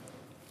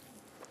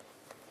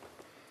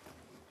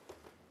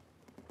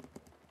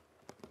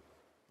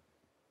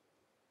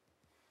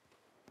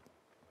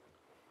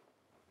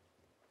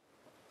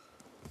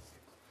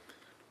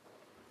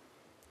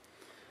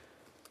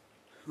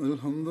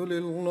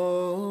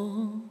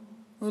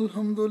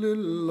 الحمد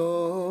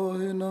لله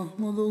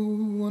نحمده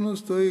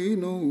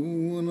ونستعينه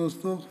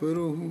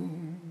ونستغفره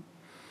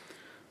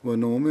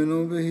ونؤمن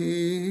به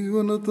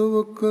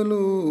ونتوكل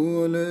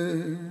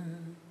عليه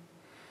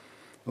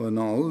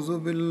ونعوذ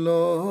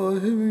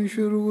بالله من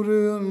شرور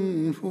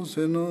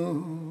أنفسنا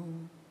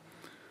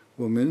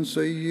ومن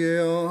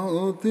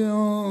سيئات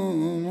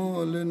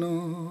أعمالنا.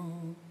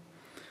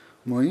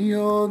 من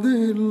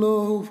يهده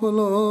الله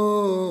فلا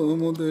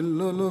مضل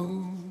له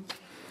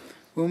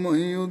ومن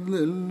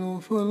يضلل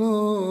فلا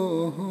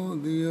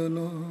هادي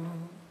له.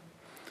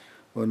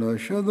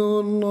 ونشهد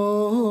أن لا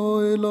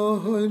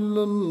إله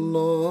إلا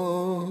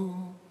الله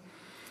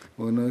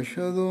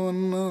ونشهد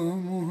أن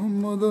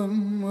محمدا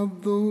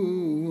عبده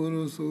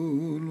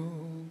ورسوله.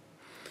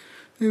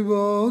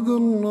 عباد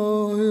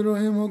الله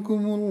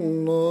رحمكم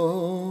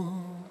الله،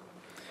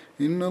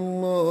 إن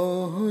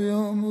الله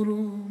يأمر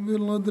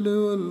بالعدل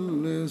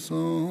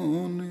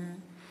والإحسان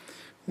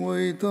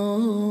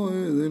وإيتاء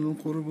ذي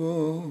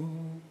القربى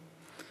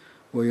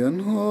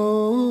وينهى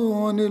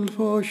عن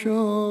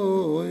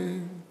الفحشاء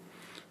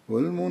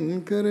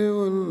والمنكر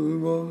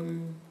والبغي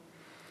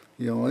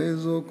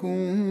يعظكم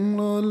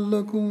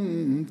لعلكم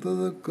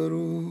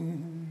تذكرون.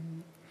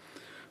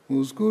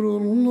 اذكروا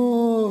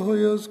الله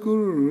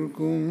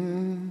يذكركم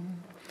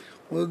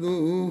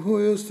وادعوه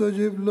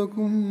يستجب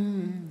لكم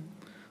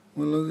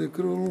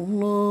ولذكر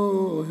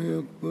الله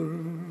أكبر.